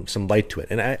bring some light to it.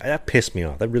 And that pissed me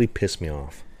off. That really pissed me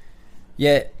off.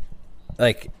 Yeah,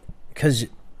 like, because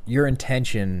your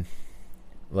intention,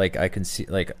 like, I can see,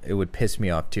 like, it would piss me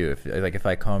off too if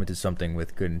I commented something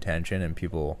with good intention and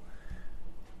people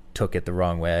took it the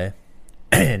wrong way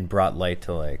and brought light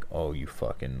to, like, oh, you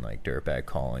fucking, like, dirtbag,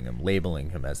 calling him, labeling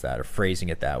him as that, or phrasing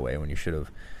it that way when you should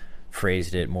have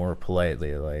phrased it more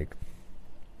politely. Like,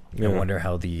 I wonder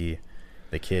how the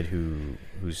kid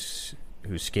whose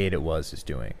skate it was is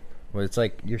doing. Well, it's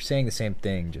like you're saying the same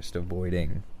thing, just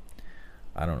avoiding,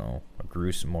 I don't know,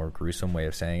 a more gruesome way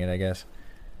of saying it, I guess.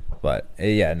 But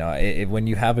yeah, no, when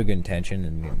you have a good intention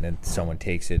and then someone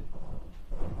takes it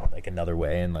like another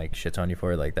way and like shits on you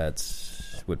for it, like,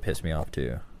 that's would piss me off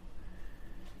too.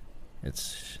 It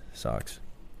sucks.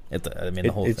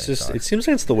 The whole thing sucks. It seems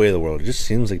like it's the way of the world. It just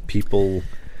seems like people.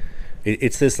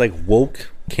 It's this like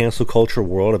woke cancel culture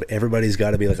world of everybody's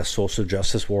got to be like a social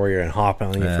justice warrior and hop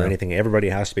on you for anything. Everybody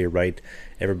has to be right.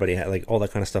 Everybody like all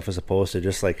that kind of stuff, as opposed to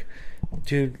just like,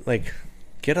 dude, like,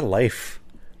 get a life,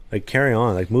 like, carry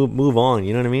on, like, move on.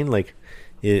 You know what I mean? Like,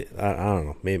 I don't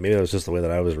know. Maybe that was just the way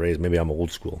that I was raised. Maybe I'm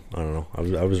old school. I don't know.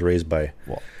 I was raised by.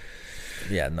 Well,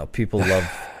 yeah, no. People love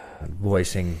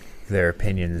voicing their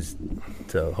opinions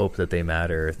to hope that they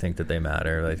matter or think that they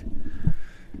matter. Like,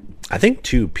 I think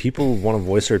too, people want to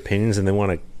voice their opinions and they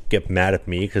want to get mad at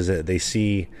me because they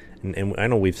see, and I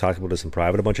know we've talked about this in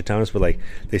private a bunch of times, but like,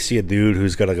 they see a dude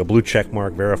who's got like a blue check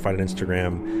mark, verified on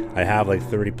Instagram. I have like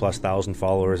 30,000+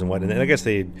 followers and what, and I guess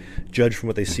they judge from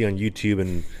what they see on YouTube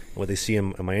and what they see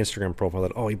on my Instagram profile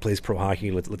that, oh, he plays pro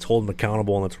hockey. Let's hold him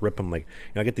accountable and let's rip him. Like,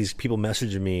 I get these people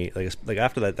messaging me like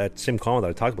after that same comment that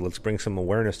I talked about. Let's bring some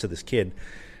awareness to this kid.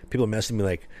 People messaging me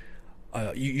like,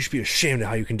 you should be ashamed of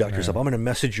how you conduct yourself. I'm going to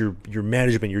message your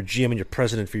management, your GM, and your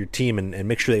president for your team, and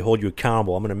make sure they hold you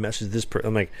accountable. I'm going to message this person.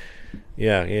 I'm like,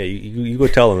 yeah, you go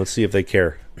tell them. Let's see if they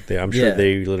care. I'm sure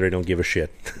they literally don't give a shit.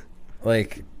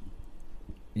 Like,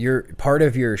 your part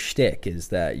of your shtick is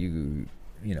that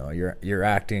you're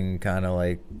acting kind of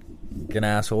like an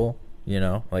asshole.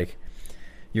 Like,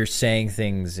 you're saying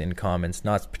things in comments,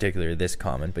 not particularly this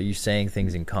comment, but you're saying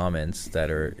things in comments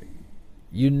that are,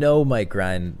 might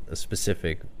grind a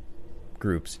specific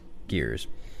group's gears.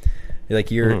 Like,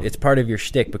 it's part of your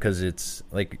shtick because it's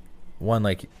like, one,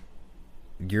 like,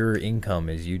 your income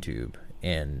is YouTube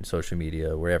and social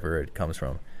media, wherever it comes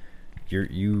from.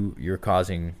 You're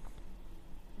causing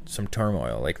some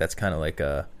turmoil. Like, that's kind of like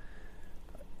a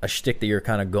shtick that you're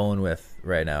kind of going with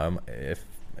right now. If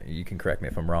you can correct me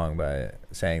if I'm wrong by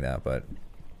saying that, but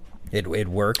it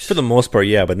works for the most part,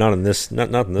 yeah, but not in this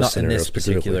scenario, not in this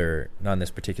particular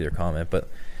comment. But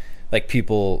like,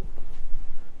 people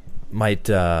might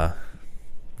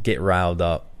get riled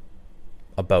up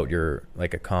about your,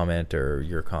 like, a comment or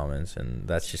your comments, and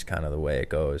that's just kind of the way it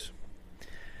goes.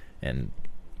 And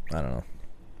I don't know,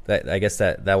 that I guess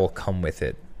that will come with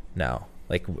it now.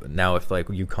 Like, now if like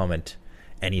you comment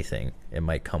anything, it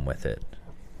might come with it.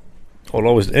 Well,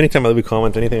 always, anytime I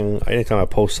comment anything, anytime I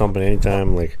post something,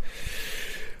 anytime, like,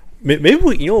 maybe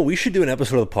we should do an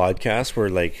episode of the podcast where,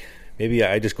 like, maybe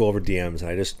I just go over DMs and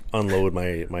I just unload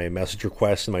my message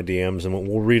requests and my DMs, and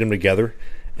we'll read them together,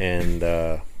 and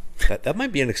that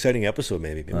might be an exciting episode.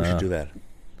 Maybe we should do that.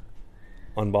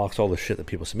 Unbox all the shit that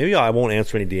people say. Maybe I won't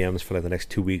answer any DMs for like the next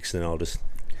 2 weeks, and then I'll just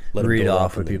let read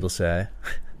off what people say.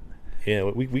 Yeah,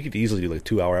 we could easily do like a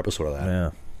 2-hour episode of that. Yeah,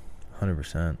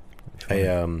 100%.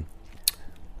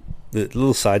 The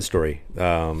little side story.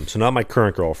 So not my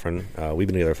current girlfriend. We've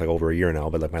been together for like over a year now,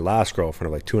 but like my last girlfriend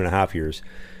of like 2.5 years,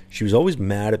 she was always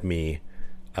mad at me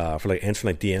for like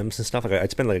answering like DMs and stuff. Like I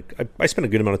spend a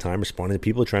good amount of time responding to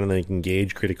people, trying to like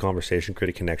engage, create a conversation,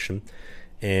 create a connection.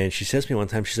 And she says to me one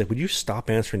time, she's like, "Would you stop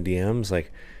answering DMs?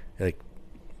 Like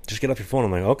just get off your phone."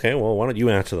 I'm like, "Okay, well, why don't you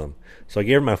answer them?" So I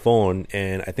gave her my phone,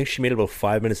 and I think she made it about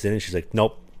 5 minutes in, and she's like,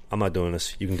 "Nope, I'm not doing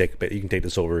this. You can take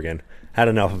this over again." Had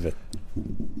enough of it.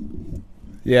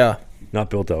 Yeah. Not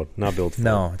built out. Not built for.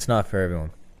 No, it's not for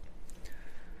everyone.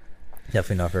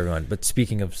 Definitely not for everyone. But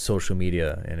speaking of social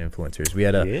media and influencers, we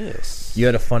had a you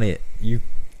had a funny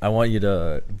I want you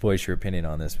to voice your opinion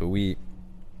on this, but you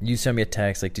sent me a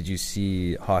text like, did you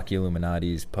see Hockey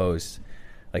Illuminati's post?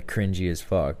 Like, cringy as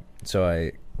fuck.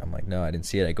 So I'm like, no, I didn't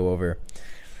see it. I go over,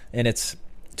 and it's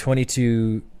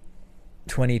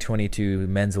 2022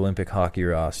 men's Olympic hockey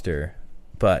roster,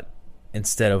 but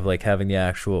instead of like having the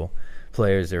actual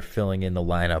players, they're filling in the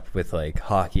lineup with like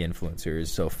hockey influencers.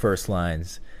 So first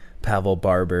lines, Pavel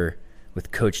Barber,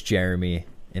 with Coach Jeremy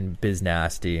and Biz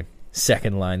Nasty.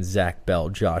 Second line, Zach Bell,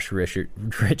 Josh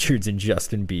Richards, and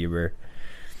Justin Bieber.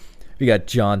 We got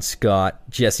John Scott,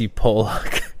 Jesse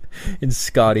Pollock, and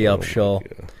Scotty Upshall.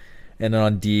 And then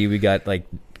on D, we got like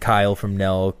Kyle from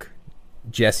Nelk,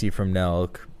 Jesse from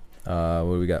Nelk.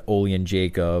 What do we got? Oli and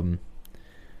Jacob,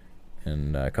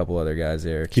 and a couple other guys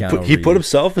there. He put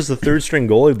himself as the third string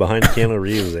goalie behind Keanu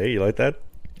Reeves. Eh? You like that?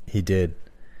 He did.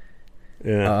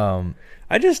 Yeah.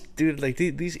 I just, dude, like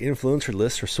these influencer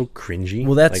lists are so cringy.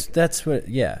 Well, that's what,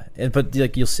 yeah. But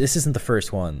like, this isn't the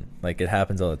first one. Like, it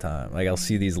happens all the time. Like, I'll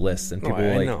see these lists and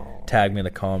people tag me in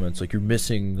the comments like, you're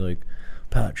missing like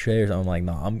Pat Shea or something. I'm like,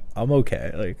 no, I'm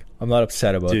okay. Like, I'm not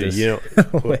upset about this. You know,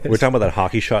 we're talking about that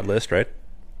hockey shot list, right?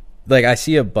 Like, I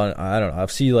see I don't know.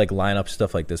 I've seen like lineup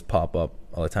stuff like this pop up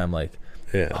all the time, like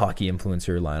hockey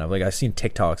influencer lineup. Like, I've seen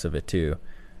TikToks of it too.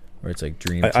 Where it's like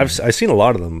dream. I've seen a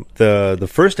lot of them. The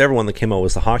first ever one that came out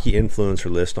was the hockey influencer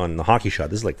list on the Hockey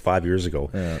Shot. This is like 5 years ago.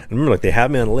 Yeah. I remember like they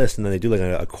have me on a list and then they do like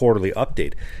a quarterly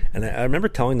update. And I remember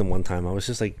telling them one time, I was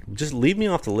just like, just leave me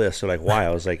off the list. So like, why?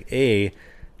 I was like, like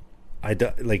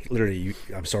literally,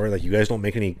 I'm sorry, like you guys don't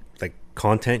make any like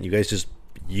content. You guys just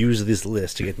use this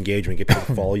list to get engagement, get people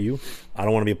to follow you. I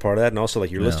don't want to be a part of that. And also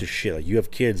like your list is shit. Like you have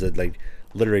kids that like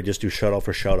literally just do shout out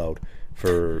for shout out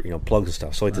for, you know, plugs and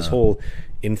stuff. So like this whole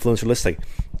influencer list, like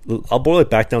I'll boil it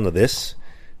back down to this.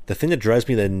 The thing that drives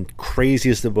me the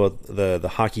craziest about the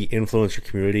hockey influencer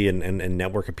community and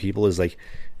network of people is like,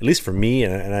 at least for me,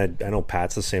 and I know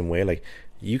Pat's the same way, like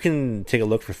you can take a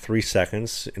look for 3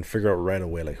 seconds and figure out right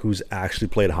away like who's actually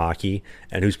played hockey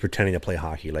and who's pretending to play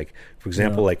hockey. Like for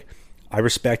example, like I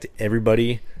respect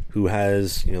everybody who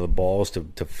has, you know, the balls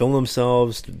to film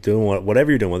themselves, doing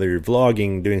whatever you're doing, whether you're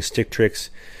vlogging, doing stick tricks,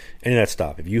 any of that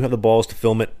stuff. If you have the balls to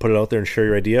film it, put it out there and share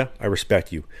your idea, I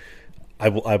respect you.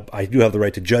 I do have the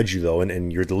right to judge you though,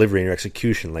 and your delivery and your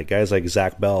execution. Like guys like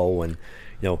Zach Bell, when, you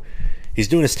know, he's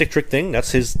doing a stick trick thing,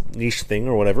 that's his niche thing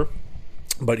or whatever.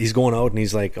 But he's going out and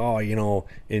he's like, oh, you know,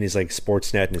 in his like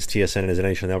Sportsnet and his TSN and his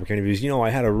NHL Network interviews, you know, I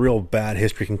had a real bad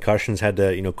history, concussions, had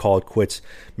to, you know, call it quits.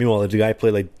 Meanwhile, the guy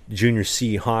played like junior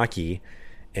C hockey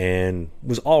and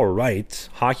was all right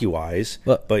hockey wise,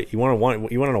 but you want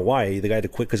to know why the guy had to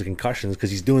quit because of concussions, because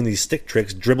he's doing these stick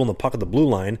tricks, dribbling the puck at the blue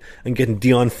line and getting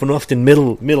Dion Phaneuf in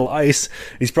middle ice.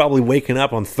 He's probably waking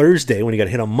up on Thursday when he got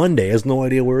hit on Monday, has no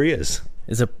idea where he is.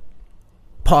 It's a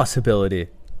possibility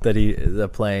that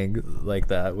playing like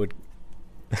that would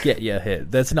get you a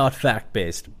hit. That's not fact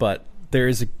based, but there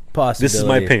is a possibility. This is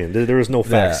my opinion. There is no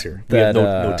facts here. We have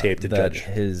no tape to judge.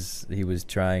 He was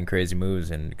trying crazy moves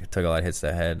and took a lot of hits to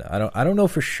the head. I don't know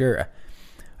for sure.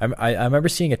 I remember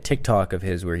seeing a TikTok of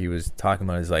his where he was talking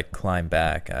about his like climb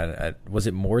back. Was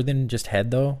it more than just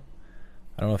head though?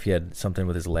 I don't know if he had something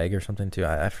with his leg or something too.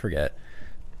 I forget.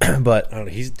 But I don't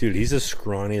know, he's the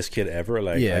scrawniest kid ever.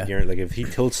 Like I guarantee, like if he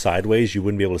tilts sideways, you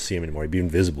wouldn't be able to see him anymore. He'd be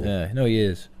invisible. Yeah, no, he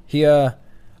is. He I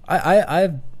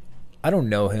don't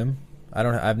know him.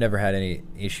 I've never had any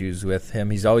issues with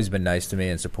him. He's always been nice to me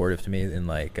and supportive to me in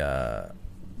like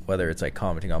whether it's like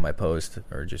commenting on my post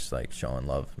or just like showing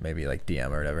love, maybe like DM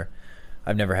or whatever.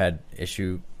 I've never had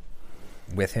issue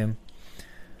with him.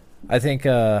 I think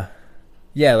I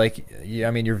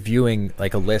mean, you're viewing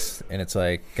like a list and it's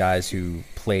like guys who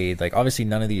played, like obviously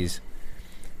none of these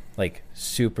like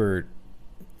super,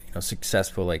 you know,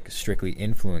 successful like strictly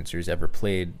influencers ever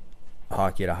played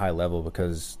hockey at a high level,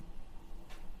 because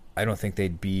I don't think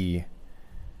they'd be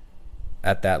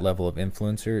at that level of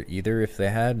influencer either if they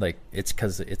had. Like it's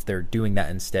because they're doing that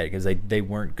instead because they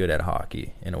weren't good at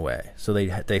hockey in a way, so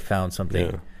they found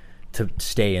something to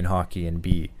stay in hockey and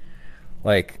be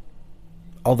like.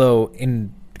 Although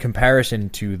in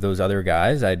comparison to those other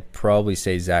guys, I'd probably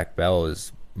say Zach Bell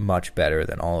is much better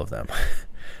than all of them.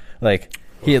 Like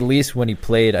he, at least when he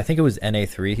played, I think it was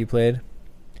NA3 he played.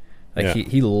 Like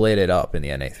he lit it up in the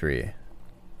NA3.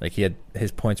 Like he had,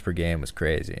 his points per game was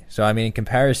crazy. So I mean, in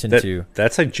comparison to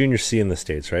that's like junior C in the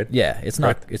States, right? Yeah, it's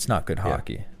not good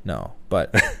hockey. No,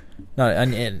 but no,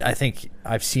 and I think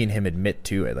I've seen him admit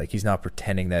to it. Like he's not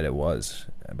pretending that it was,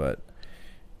 but.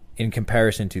 In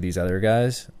comparison to these other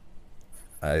guys,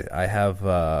 I have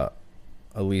at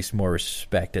least more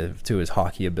respect to his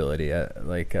hockey ability,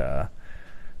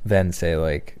 than say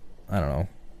like, I don't know,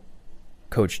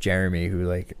 Coach Jeremy, who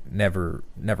like never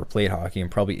played hockey and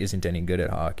probably isn't any good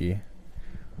at hockey,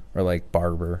 or like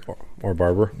Barber or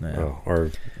Barber,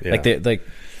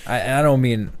 I don't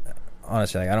mean.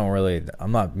 Honestly, like,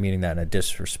 I'm not meaning that in a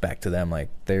disrespect to them. Like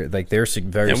they're very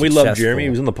successful. And we love Jeremy. He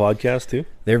was on the podcast too.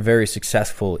 They're very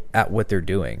successful at what they're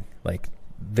doing. Like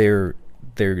they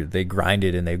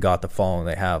grinded and they've got the following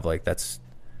they have. Like that's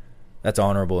that's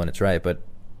honorable and it's right. But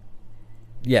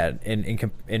yeah,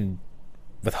 in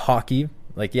with hockey,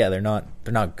 like, yeah, they're not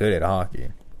good at hockey,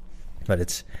 but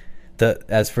it's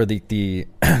as for the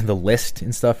the list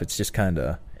and stuff, it's just kind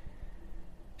of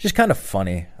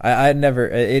funny. I never,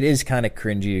 it is kind of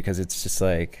cringy because it's just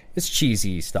like, it's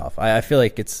cheesy stuff. I feel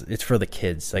like it's for the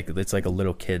kids, like it's like a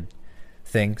little kid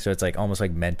thing, so it's like almost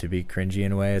like meant to be cringy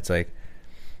in a way. It's like,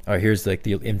 oh, here's like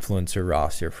the influencer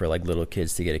roster for like little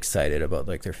kids to get excited about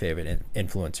like their favorite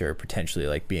influencer potentially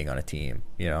like being on a team,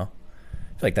 you know?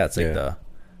 I feel like that's like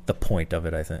the point of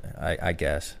it, I think. I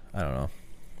guess. I don't know.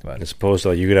 But I suppose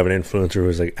you could have an influencer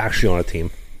who's like actually on a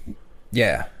team.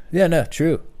 Yeah. Yeah, no,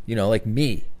 true. You know, like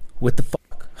me. What the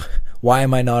fuck? Why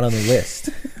am I not on the list?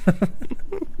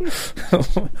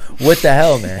 What the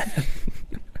hell, man?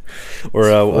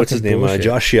 Or what's his name?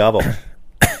 Josh Schiavo.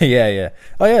 Yeah.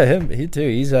 Oh yeah, him. He too.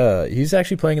 He's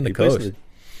actually playing in the Coast.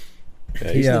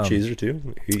 He's in the Cheeser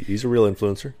too. He's a real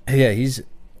influencer. Yeah, he's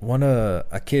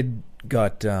a kid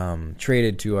got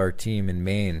traded to our team in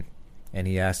Maine, and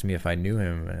he asked me if I knew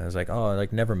him, and I was like, oh, I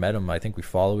like never met him. I think we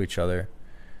follow each other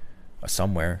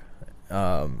somewhere.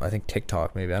 I think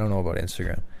TikTok maybe. I don't know about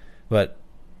Instagram, but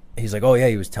he's like, oh yeah,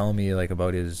 he was telling me like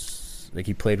about his, like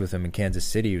he played with him in Kansas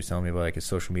City. He was telling me about like his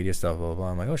social media stuff, blah blah blah.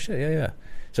 I'm like, oh shit, yeah.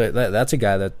 So that's a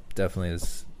guy that definitely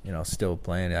is, you know, still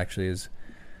playing. Actually, is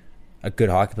a good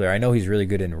hockey player. I know he's really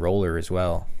good in roller as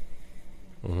well.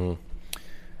 Mm-hmm.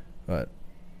 But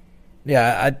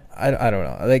yeah, I don't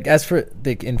know. Like as for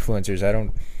the influencers, I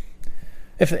don't.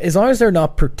 As long as they're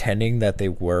not pretending that they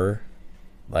were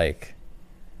like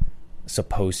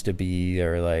supposed to be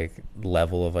or like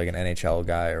level of like an NHL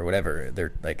guy or whatever,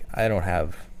 they're like, I don't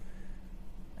have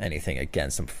anything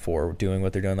against them for doing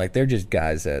what they're doing. Like they're just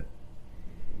guys that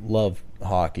love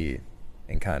hockey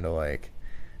and kind of like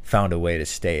found a way to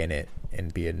stay in it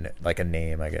and be like a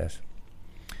name, I guess.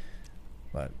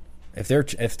 But if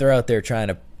they're out there trying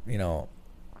to, you know,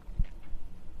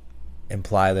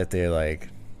 imply that they like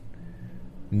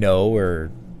know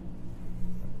or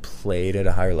played at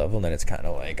a higher level, then it's kind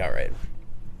of like, all right,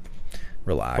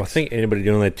 relax. Well, I think anybody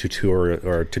doing like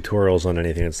tutorials on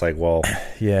anything, it's like, well,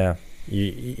 yeah,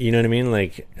 you know what I mean?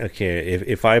 Like, okay,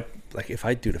 if I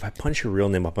punch your real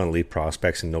name up on Elite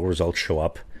Prospects and no results show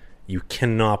up, you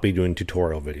cannot be doing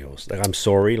tutorial videos. Like, I'm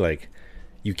sorry, like,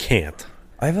 you can't.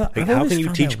 How can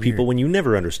you teach people when you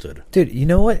never understood? Dude, you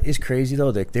know what is crazy though?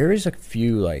 Like, there is a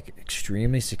few like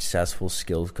extremely successful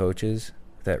skills coaches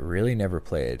that really never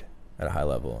played at a high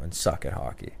level and suck at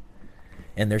hockey,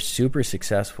 and they're super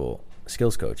successful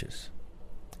skills coaches.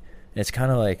 And it's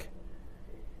kind of like,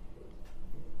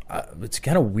 it's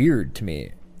kind of weird to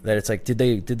me that it's like, did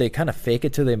they kind of fake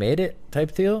it till they made it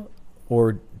type deal,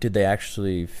 or did they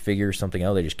actually figure something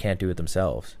out? They just can't do it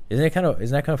themselves. Isn't that kind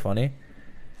of funny?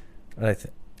 It's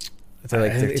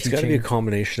got to be a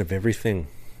combination of everything.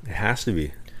 It has to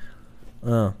be.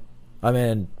 I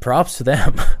mean, props to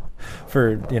them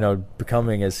for, you know,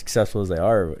 becoming as successful as they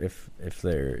are. If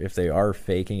they are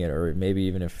faking it, or maybe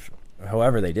even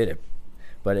however they did it.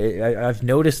 But I've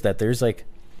noticed that there's like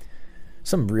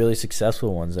some really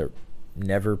successful ones that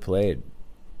never played,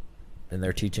 and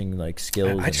they're teaching like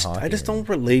skills in hockey. I just don't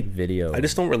relate video. I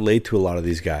just don't relate to a lot of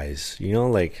these guys. You know,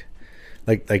 like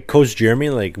Coach Jeremy,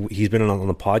 like he's been on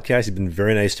the podcast. He's been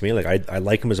very nice to me. Like I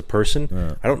like him as a person.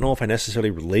 Yeah. I don't know if I necessarily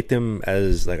relate to him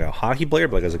as like a hockey player,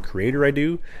 but like as a creator, I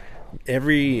do.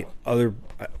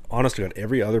 Honest to God,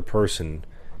 every other person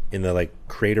in the like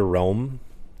creator realm,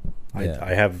 yeah.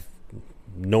 I have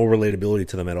no relatability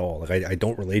to them at all. Like I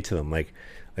don't relate to them. Like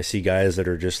I see guys that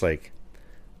are just like,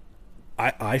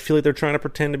 I feel like they're trying to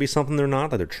pretend to be something they're not.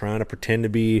 That they're trying to pretend to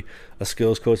be a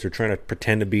skills coach. They're trying to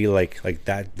pretend to be like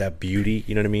that beauty.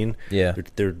 You know what I mean? Yeah.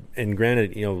 They're and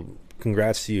granted, you know,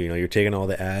 congrats to you. You know, you're taking all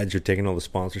the ads, you're taking all the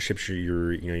sponsorships.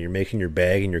 You're making your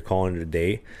bag and you're calling it a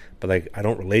day. But like, I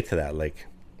don't relate to that. Like,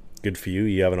 good for you.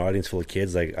 You have an audience full of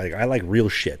kids. Like I like real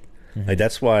shit. Mm-hmm. Like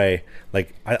that's why.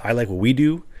 Like I like what we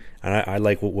do. And I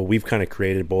like what we've kind of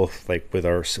created, both like with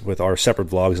our separate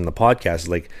vlogs and the podcast.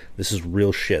 Like, this is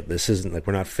real shit. This isn't like,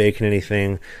 we're not faking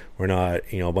anything. We're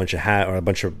not, you know, a bunch of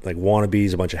like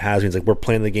wannabes, a bunch of has-beens. Like, we're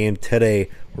playing the game today,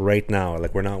 right now.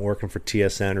 Like, we're not working for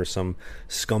TSN or some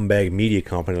scumbag media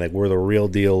company. Like, we're the real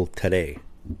deal today.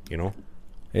 You know?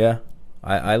 Yeah,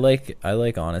 I like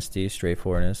honesty,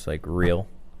 straightforwardness, like real,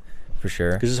 for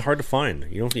sure. Because it's hard to find.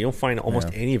 You don't find almost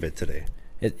any of it today.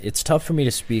 It's tough for me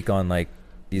to speak on like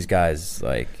these guys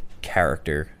like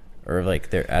character or like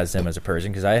them as a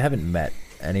person, because I haven't met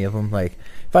any of them. Like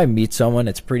if I meet someone,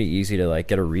 it's pretty easy to like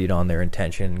get a read on their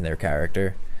intention, their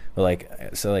character. But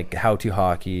like, so like How to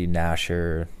Hockey,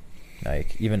 Nasher,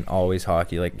 like even Always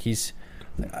Hockey, like he's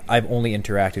I've only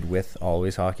interacted with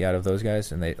Always Hockey out of those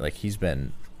guys, and they like he's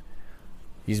been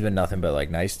nothing but like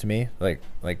nice to me. Like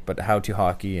but How to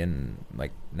Hockey and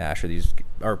like Nash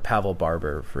or Pavel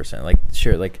Barber for a second. Like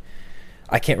sure, like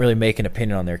I can't really make an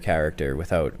opinion on their character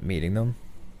without meeting them.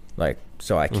 Like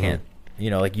so I can't. You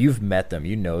know, like you've met them,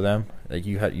 you know them. Like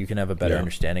you can have a better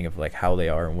understanding of like how they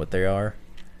are and what they are.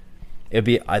 It'd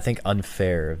be, I think,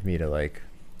 unfair of me to like.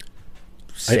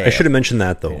 I should have mentioned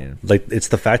that though. Opinion. Like it's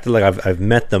the fact that like I've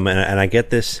met them and I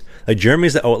get this. Like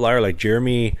Jeremy's the outlier. Like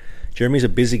Jeremy's a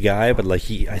busy guy, but like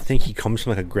I think he comes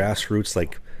from like a grassroots,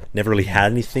 like never really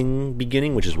had anything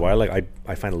beginning, which is why like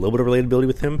I find a little bit of relatability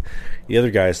with him. The other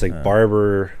guys like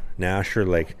Barber, Nasher,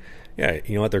 like. Yeah,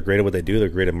 you know what? They're great at what they do. They're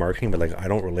great at marketing, but like I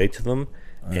don't relate to them,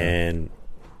 and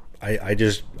I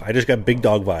just got big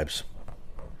dog vibes.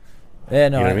 Yeah,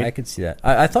 no, you know I could see that.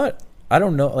 I thought I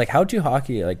don't know, like How to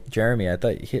Hockey, like Jeremy. I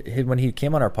thought when he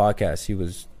came on our podcast, he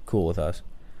was cool with us.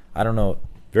 I don't know.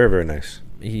 Very very nice.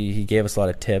 He gave us a lot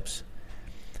of tips.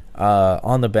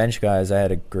 On the bench guys, I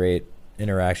had a great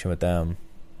interaction with them.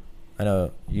 I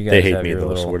know you guys. They hate me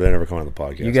though, so they never come on the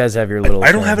podcast. You guys have your little.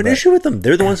 I don't have an issue with them.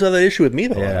 They're the ones who have that issue with me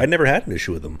though. Yeah. I never had an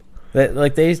issue with them.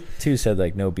 Like they too said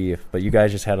like no beef, but you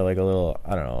guys just had like a little.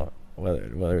 I don't know whether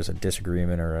it was a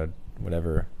disagreement or a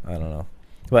whatever. I don't know,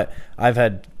 but I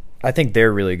think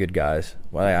they're really good guys.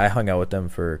 Well, I hung out with them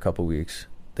for a couple weeks.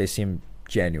 They seem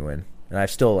genuine, and I've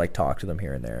still like talked to them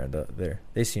here and there.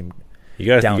 They seem. You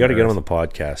got to get them on the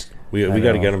podcast. We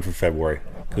got to get them for February.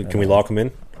 Can we lock them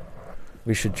in?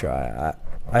 We should try.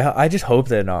 I just hope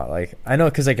they're not like I know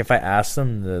because like if I ask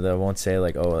them they won't say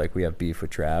like oh like we have beef with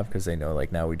Trav because they know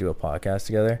like now we do a podcast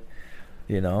together,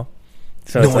 you know.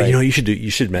 So no, you know you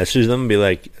should message them and be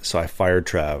like, so I fired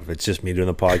Trav. It's just me doing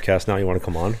the podcast now. You want to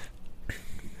come on?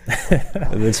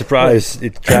 And then surprise,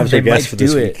 Trav's our guest for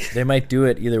this week. They might do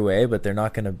it either way, but they're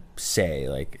not gonna say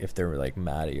like if they're like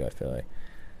mad at you. I feel like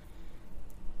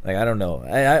I don't know.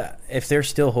 I if they're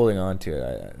still holding on to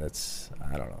it,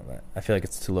 I don't know. I feel like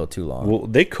it's too long. Well,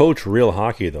 they coach real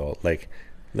hockey though. Like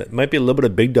that might be a little bit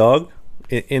of big dog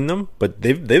in them, but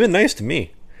they've been nice to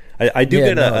me. I do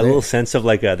get a little sense of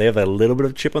like they have a little bit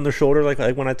of chip on their shoulder. Like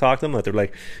when I talk to them, like they're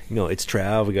like, you know, it's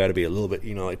Trav. We got to be a little bit,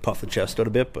 you know, like puff the chest out a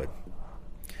bit. But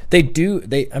they do.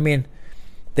 They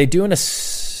do in a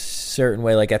certain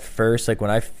way. Like at first, like when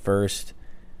I first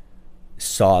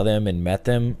saw them and met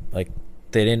them, like.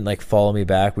 They didn't like follow me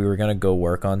back. We were gonna go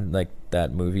work on like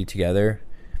that movie together.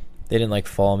 They didn't like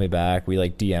follow me back. We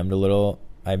like DM'd a little.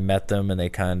 I met them and they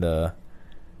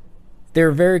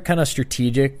were very kind of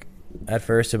strategic at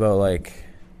first about like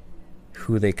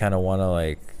who they kind of want to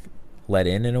like let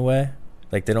in a way.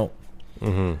 Like they don't,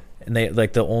 and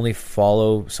they'll only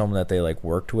follow someone that they like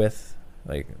worked with.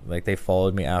 Like they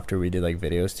followed me after we did like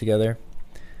videos together,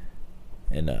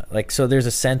 and like so there's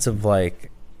a sense of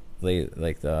like.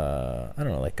 Like the I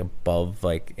don't know like above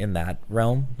like in that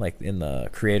realm like in the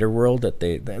creator world that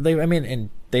they I mean and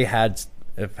they have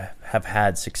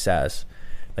had success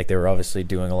like they were obviously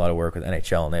doing a lot of work with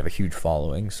NHL and they have a huge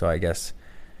following so I guess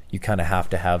you kind of have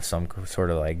to have some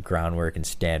sort of like groundwork and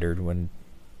standard when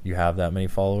you have that many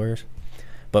followers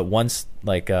but once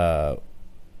like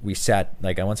once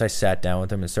I sat down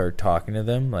with them and started talking to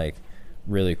them like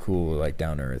really cool like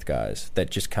down to earth guys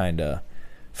that just kind of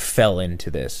fell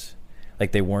into this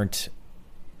like they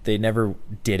never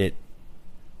did it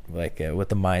like with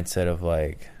the mindset of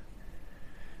like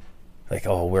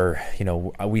oh we're you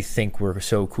know we think we're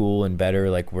so cool and better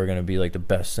like we're gonna be like the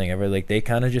best thing ever like they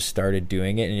kind of just started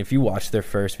doing it and if you watch their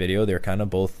first video they're kind of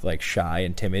both like shy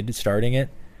and timid starting it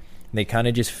and they kind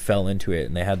of just fell into it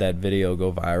and they had that video go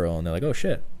viral and they're like oh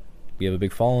shit we have a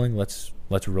big following let's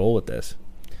roll with this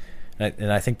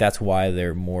and I think that's why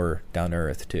they're more down to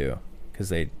earth too because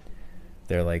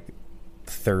they're like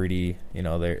 30 you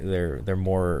know they're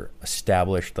more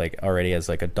established like already as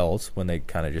like adults when they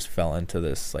kind of just fell into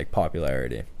this like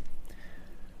popularity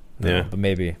but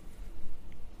maybe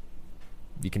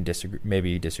you can disagree maybe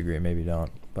you disagree maybe you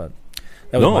don't but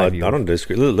that was my view. I don't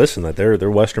disagree listen that they're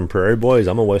Western Prairie boys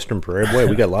I'm a Western Prairie boy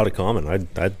we got a lot of common I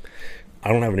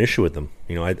don't have an issue with them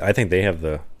you know I think they have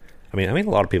the I mean a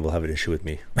lot of people have an issue with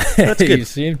me that's good you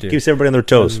seem to keeps everybody on their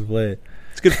toes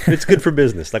It's good for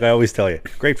business, like I always tell you.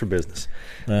 Great for business.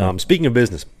 Speaking of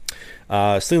business,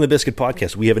 Sling the Biscuit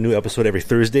podcast. We have a new episode every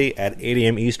Thursday at 8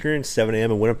 a.m. Eastern, 7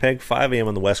 a.m. in Winnipeg, 5 a.m.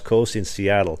 on the West Coast in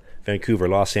Seattle, Vancouver,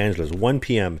 Los Angeles, 1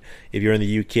 p.m. if you're in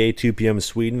the UK, 2 p.m. in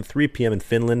Sweden, 3 p.m. in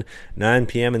Finland, 9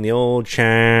 p.m. in the old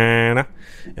China.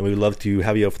 And we would love to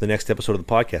have you out for the next episode of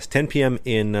the podcast, 10 p.m.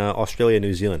 in Australia and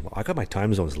New Zealand. Well, I got my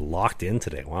time zones locked in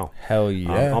today. Wow. Hell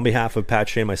yeah. On behalf of Pat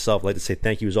Shea and myself, I'd like to say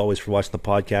thank you as always for watching the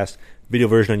podcast. Video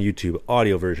version on YouTube,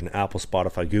 audio version, Apple,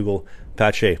 Spotify, Google.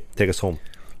 Pat Shea, take us home.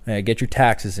 Get your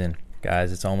taxes in,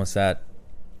 guys. It's almost that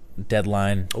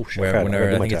deadline. Oh, shit.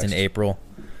 I think it's in April.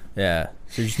 Yeah.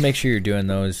 So just make sure you're doing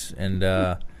those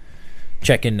and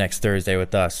check in next Thursday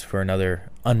with us for another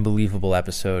unbelievable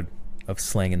episode of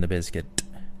Slinging the Biscuit.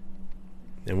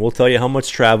 And we'll tell you how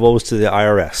much travels to the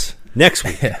IRS next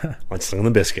week on Slinging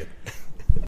the Biscuit.